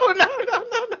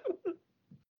 You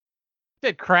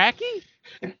said Cracky?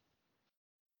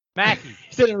 Mackie.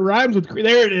 He said it rhymes with.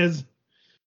 There it is.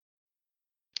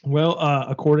 Well,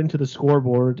 according to the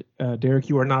scoreboard, Derek,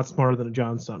 you are not smarter than a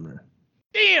John Sumner.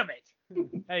 Damn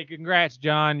it! Hey, congrats,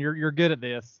 John. You're good at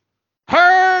this.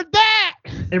 Heard that.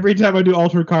 Every time I do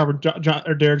Altered Carbon, John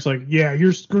or Derek's like, "Yeah,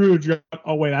 you're screwed." John.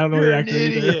 Oh wait, I don't know the actor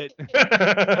either.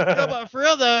 No, but for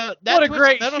real though, that What a Twisted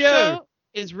great Metal show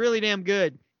is really damn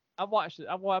good. I've watched it.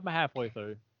 I'm halfway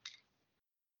through.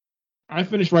 I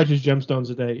finished Righteous Gemstones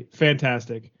today.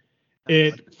 Fantastic.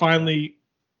 It's finally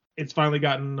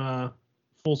gotten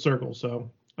full circle,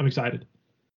 so I'm excited.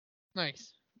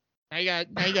 Nice. Now you got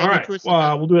All right, Twisted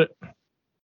Metal. we'll do it.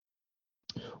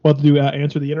 We'll have to do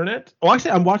Answer the Internet. Oh,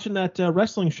 actually, I'm watching that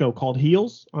wrestling show called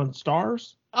Heels on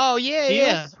Stars. Oh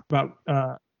yeah. About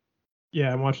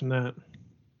yeah, I'm watching that.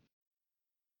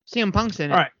 CM Punk's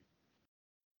in it. All right.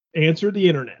 Answer the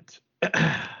Internet.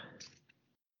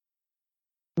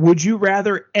 Would you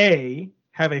rather A,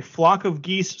 have a flock of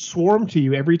geese swarm to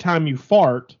you every time you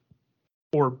fart,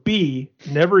 or B,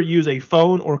 never use a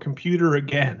phone or computer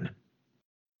again?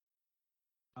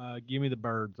 Give me the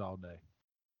birds all day.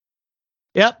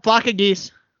 Yep, flock of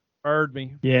geese. Bird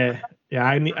me. Yeah.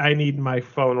 I need my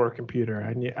phone or computer.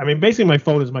 I mean, basically my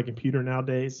phone is my computer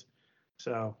nowadays.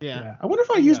 So Yeah. I wonder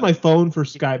if I use my phone for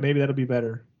Skype. Maybe that'll be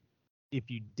better. If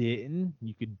you didn't,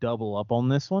 you could double up on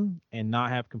this one and not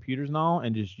have computers and all,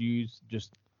 and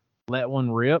just let one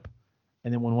rip,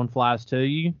 and then when one flies to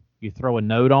you, you throw a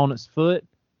note on its foot,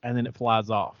 and then it flies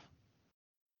off.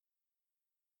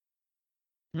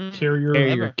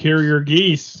 Carrier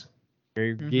geese.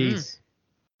 Very geese.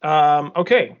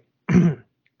 Okay.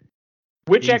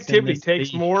 Which Geese in activity this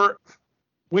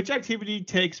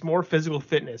takes beef. more physical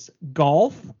fitness?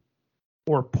 Golf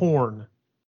or porn? I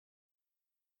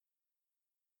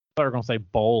thought we were gonna say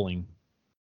bowling.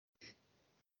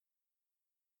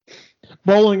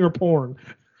 Bowling or porn?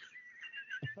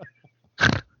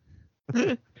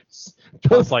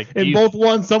 It's like in you- both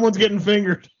ones, someone's getting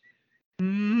fingered.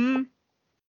 Mm-hmm.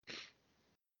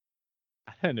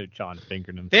 I know John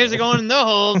fingered himself. There's going in the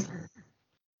holes.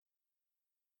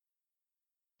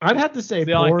 I'd have to say It's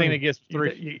the porn. only thing that gets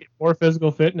three. More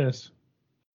physical fitness.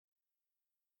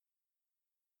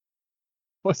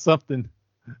 What's something?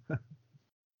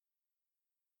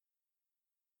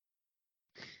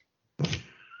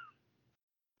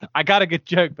 I got a good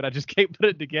joke, but I just can't put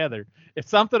it together. It's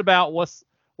something about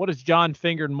what has John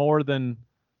fingered more than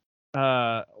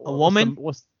A woman?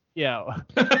 Yeah.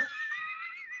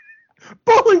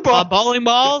 Bowling ball. Bowling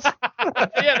balls?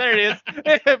 Yeah, there it is.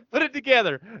 Put it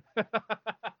together.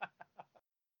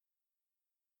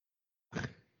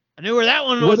 I knew where that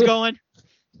one What was if- going.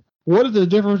 What is the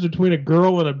difference between a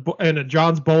girl and a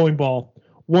John's bowling ball?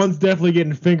 One's definitely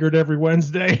getting fingered every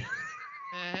Wednesday.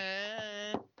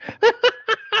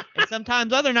 And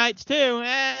sometimes other nights too.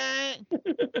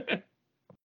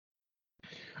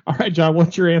 All right, John,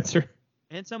 what's your answer?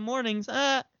 And some mornings.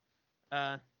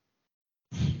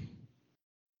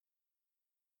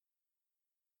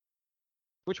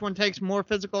 Which one takes more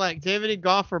physical activity,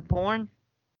 golf or porn?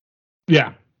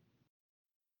 Yeah.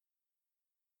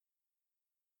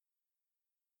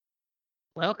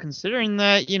 Well, considering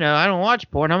that, I don't watch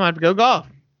porn, I'm going to have to go golf.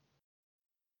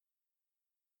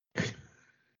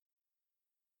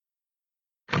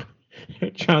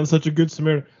 John's such a good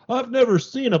Samaritan. I've never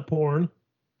seen a porn.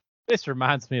 This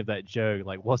reminds me of that joke.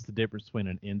 Like, what's the difference between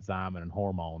an enzyme and a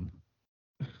hormone?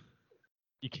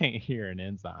 You can't hear an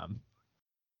enzyme.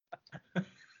 That's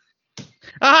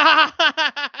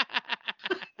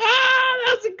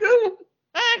a good one.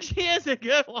 Actually, is a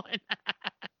good one.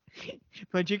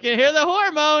 But you can hear the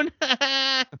hormone.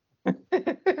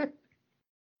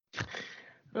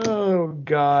 Oh,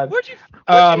 God. Where'd you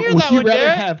hear would that you one, rather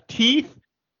Derek? have teeth?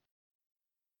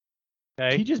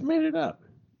 Okay. He just made it up.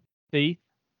 Teeth.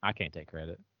 I can't take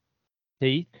credit.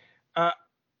 Teeth.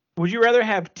 Would you rather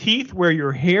have teeth where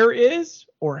your hair is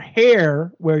or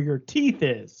hair where your teeth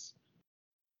is?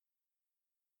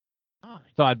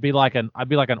 So I'd be like an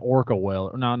orca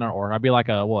whale. No, not orca. I'd be like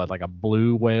a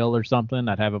blue whale or something.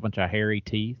 I'd have a bunch of hairy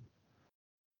teeth.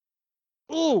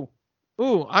 Ooh,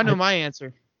 I know my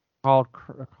answer. Called.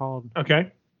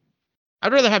 Okay.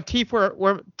 I'd rather have teeth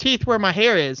where my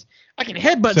hair is. I can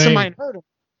headbutt Same. somebody and hurt them.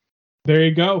 There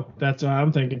you go. That's what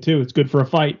I'm thinking, too. It's good for a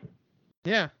fight.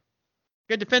 Yeah.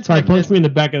 Good defense Probably punch mechanism. me in the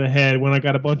back of the head when I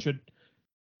got a bunch of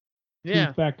Yeah.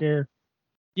 teeth back there.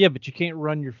 Yeah, but you can't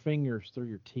run your fingers through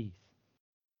your teeth.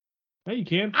 Hey, you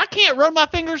can. I can't run my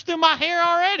fingers through my hair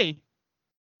already.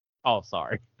 Oh,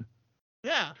 sorry.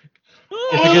 Yeah.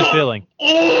 It's a good feeling.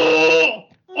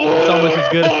 It's almost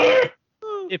as good.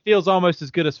 It feels almost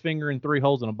as good as fingering 3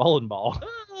 holes in a bowling ball.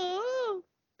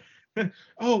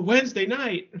 Oh, Wednesday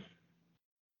night.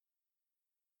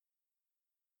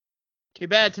 Too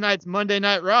bad tonight's Monday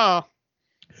Night Raw.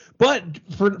 But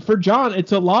for John,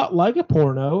 it's a lot like a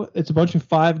porno. It's a bunch of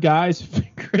 5 guys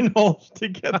fingering holes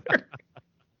together.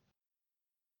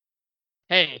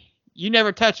 Hey, you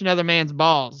never touch another man's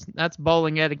balls. That's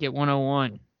bowling etiquette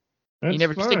 101. That's You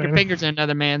never stick your fine. fingers in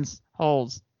another man's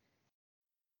holes.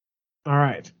 All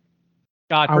right.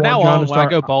 God, I for want now John on, to when I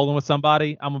start- go bowling with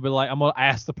somebody, I'm gonna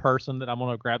ask the person that I'm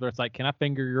gonna grab there. It's like, can I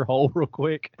finger your hole real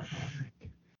quick?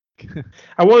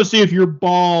 I want to see if your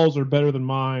balls are better than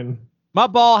mine. My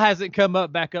ball hasn't come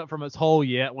back up from its hole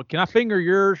yet. Well, can I finger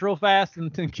yours real fast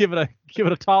and give it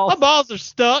a toss? My balls are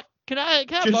stuck. Can I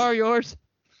Just- borrow yours?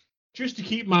 Just to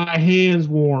keep my hands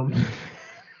warm.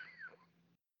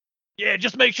 Yeah,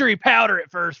 just make sure you powder it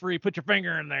first before you put your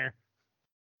finger in there.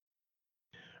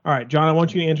 All right, John, I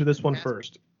want you to answer this one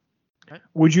first. Okay.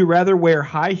 Would you rather wear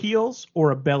high heels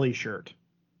or a belly shirt?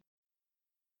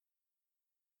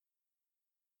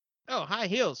 Oh, high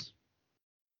heels.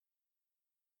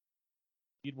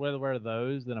 You'd rather wear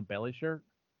those than a belly shirt?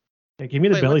 Yeah, give me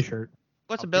the Wait, belly what's- shirt.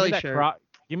 What's a Give me belly that shirt?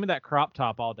 Give me that crop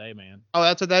top all day, man. Oh,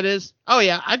 that's what that is? Oh,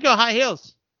 yeah. I'd go high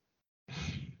heels.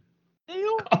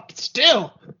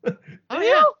 Still. Oh,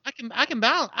 yeah. I can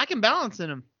balance in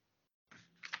them.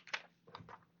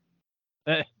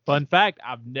 Fun fact: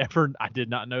 I did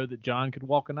not know that John could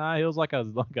walk in high heels like a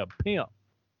pimp.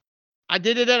 I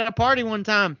did it at a party one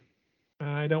time.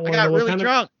 I don't I want to got know what really kind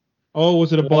drunk. Oh,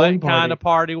 was it a bowling What party? kind of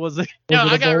party was it? No,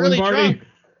 Was it I a got bowling really party? drunk.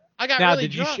 I got Now, really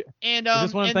did you drunk. And Is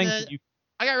this one of the and things that you?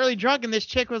 I got really drunk, and this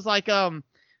chick was like, so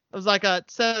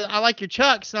I like your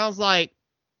chucks, and I was like,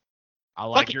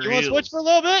 I fuck it, you want to switch for a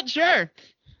little bit? Sure.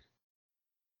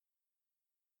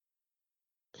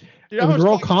 Dude, I And the was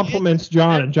girl fucking compliments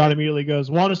John, and John immediately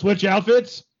goes, "Want to switch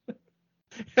outfits?"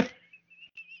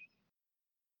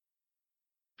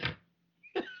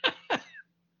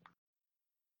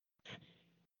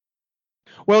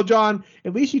 Well, John,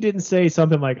 at least you didn't say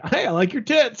something like, "Hey, I like your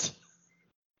tits."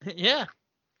 Yeah.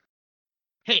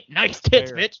 Hey, nice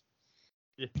tits, Fair. bitch.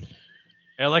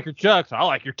 I like your chucks. I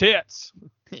like your tits.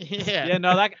 Yeah. Yeah,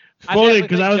 no, that. Funny, definitely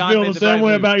because think I was John feeling made the same right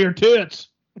way move. about your tits.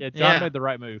 Yeah, John Yeah. made the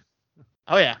right move.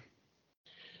 Oh, yeah.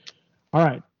 All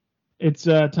right, it's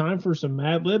time for some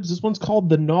Mad Libs. This one's called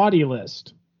the Naughty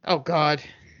List. Oh God.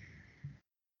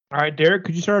 All right, Derek,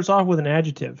 could you start us off with an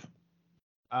adjective?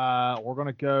 We're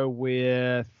gonna go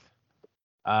with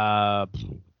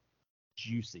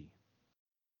juicy.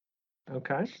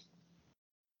 Okay.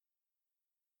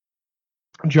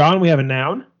 John, we have a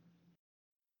noun.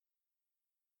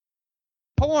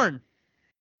 Porn.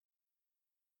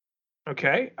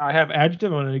 Okay, I have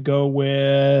adjective. I'm going to go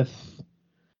with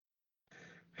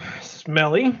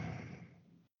smelly.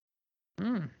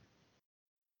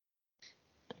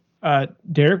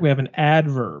 Derek, we have an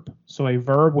adverb. So a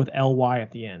verb with ly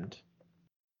at the end.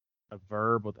 A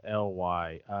verb with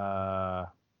ly.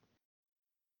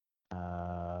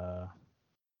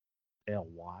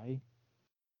 Ly.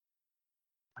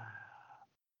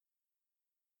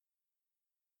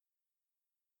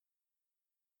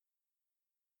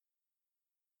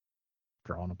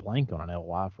 Drawing a blank on an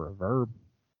ly for a verb.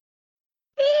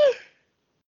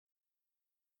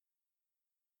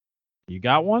 You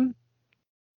got one?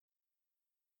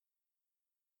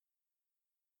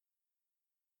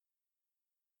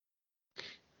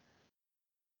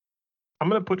 I'm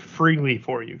going to put freely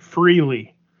for you.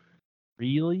 Freely.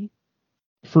 Really?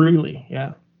 Freely,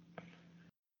 yeah.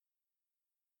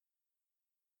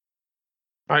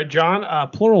 All right, John,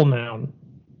 plural noun.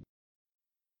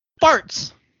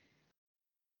 Farts.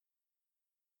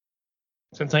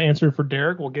 Since I answered for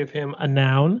Derek, we'll give him a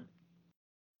noun.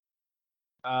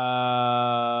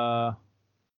 A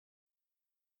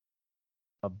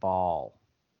ball.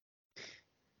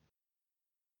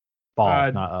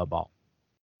 Ball, not a ball.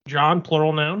 John,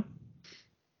 plural noun.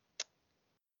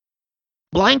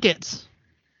 Blankets.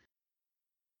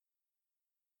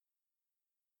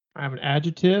 I have an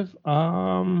adjective.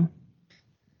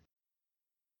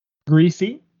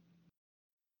 Greasy.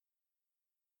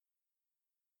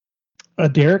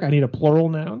 Derek, I need a plural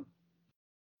noun.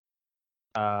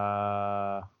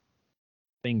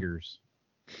 Fingers.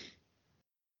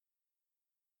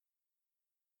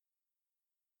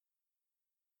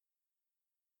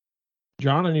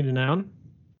 John, I need a noun.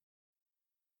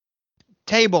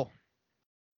 Table.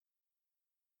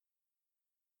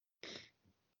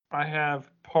 I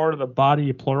have part of the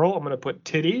body plural. I'm going to put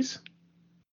titties.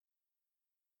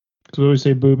 Because we always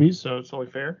say boobies, so it's only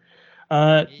fair.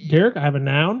 Derek, I have a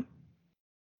noun.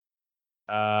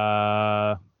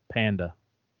 Panda.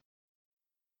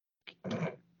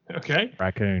 Okay.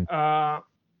 Raccoon.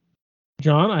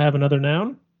 John, I have another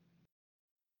noun.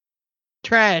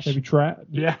 Trash. Maybe trash.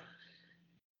 Yeah.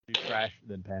 Do trash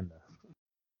than panda.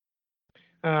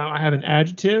 I have an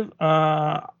adjective.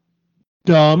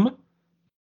 Dumb.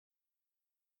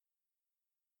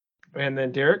 And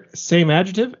then Derek, same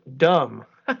adjective, dumb.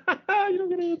 You don't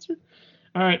get an answer.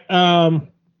 All right.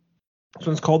 This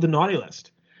one's called the naughty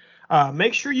list.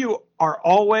 Make sure you are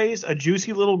always a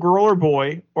juicy little girl or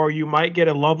boy, or you might get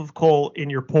a lump of coal in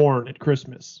your porn at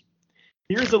Christmas.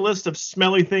 Here's a list of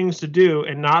smelly things to do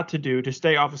and not to do to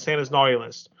stay off of Santa's naughty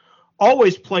list.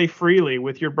 Always play freely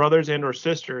with your brothers and or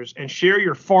sisters and share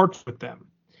your farts with them.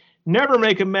 Never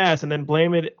make a mess and then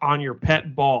blame it on your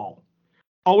pet ball.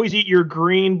 Always eat your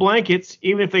green blankets,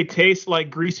 even if they taste like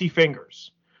greasy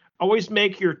fingers. Always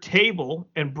make your table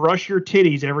and brush your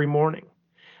titties every morning.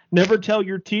 Never tell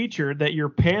your teacher that your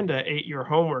panda ate your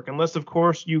homework, unless, of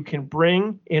course, you can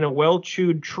bring in a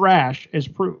well-chewed trash as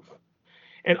proof.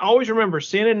 And always remember,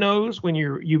 Santa knows when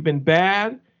you've been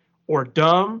bad or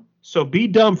dumb, so be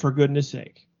dumb for goodness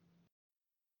sake.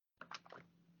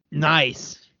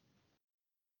 Nice.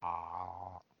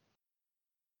 All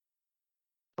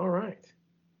right.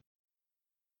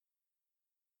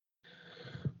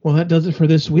 Well, that does it for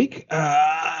this week.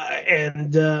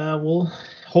 And we'll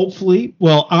hopefully,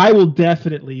 I will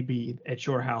definitely be at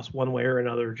your house one way or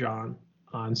another, John,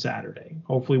 on Saturday.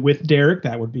 Hopefully with Derek,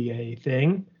 that would be a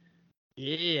thing.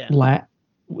 Yeah.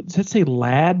 Does that say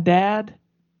lad dad?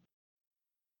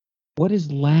 What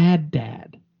is lad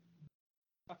dad?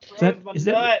 Does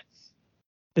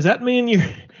that mean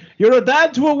you're a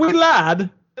dad to a wee lad?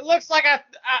 It looks like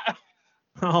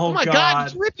Oh my God!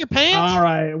 Did you rip your pants? All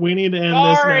right, we need to end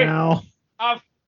this now. I've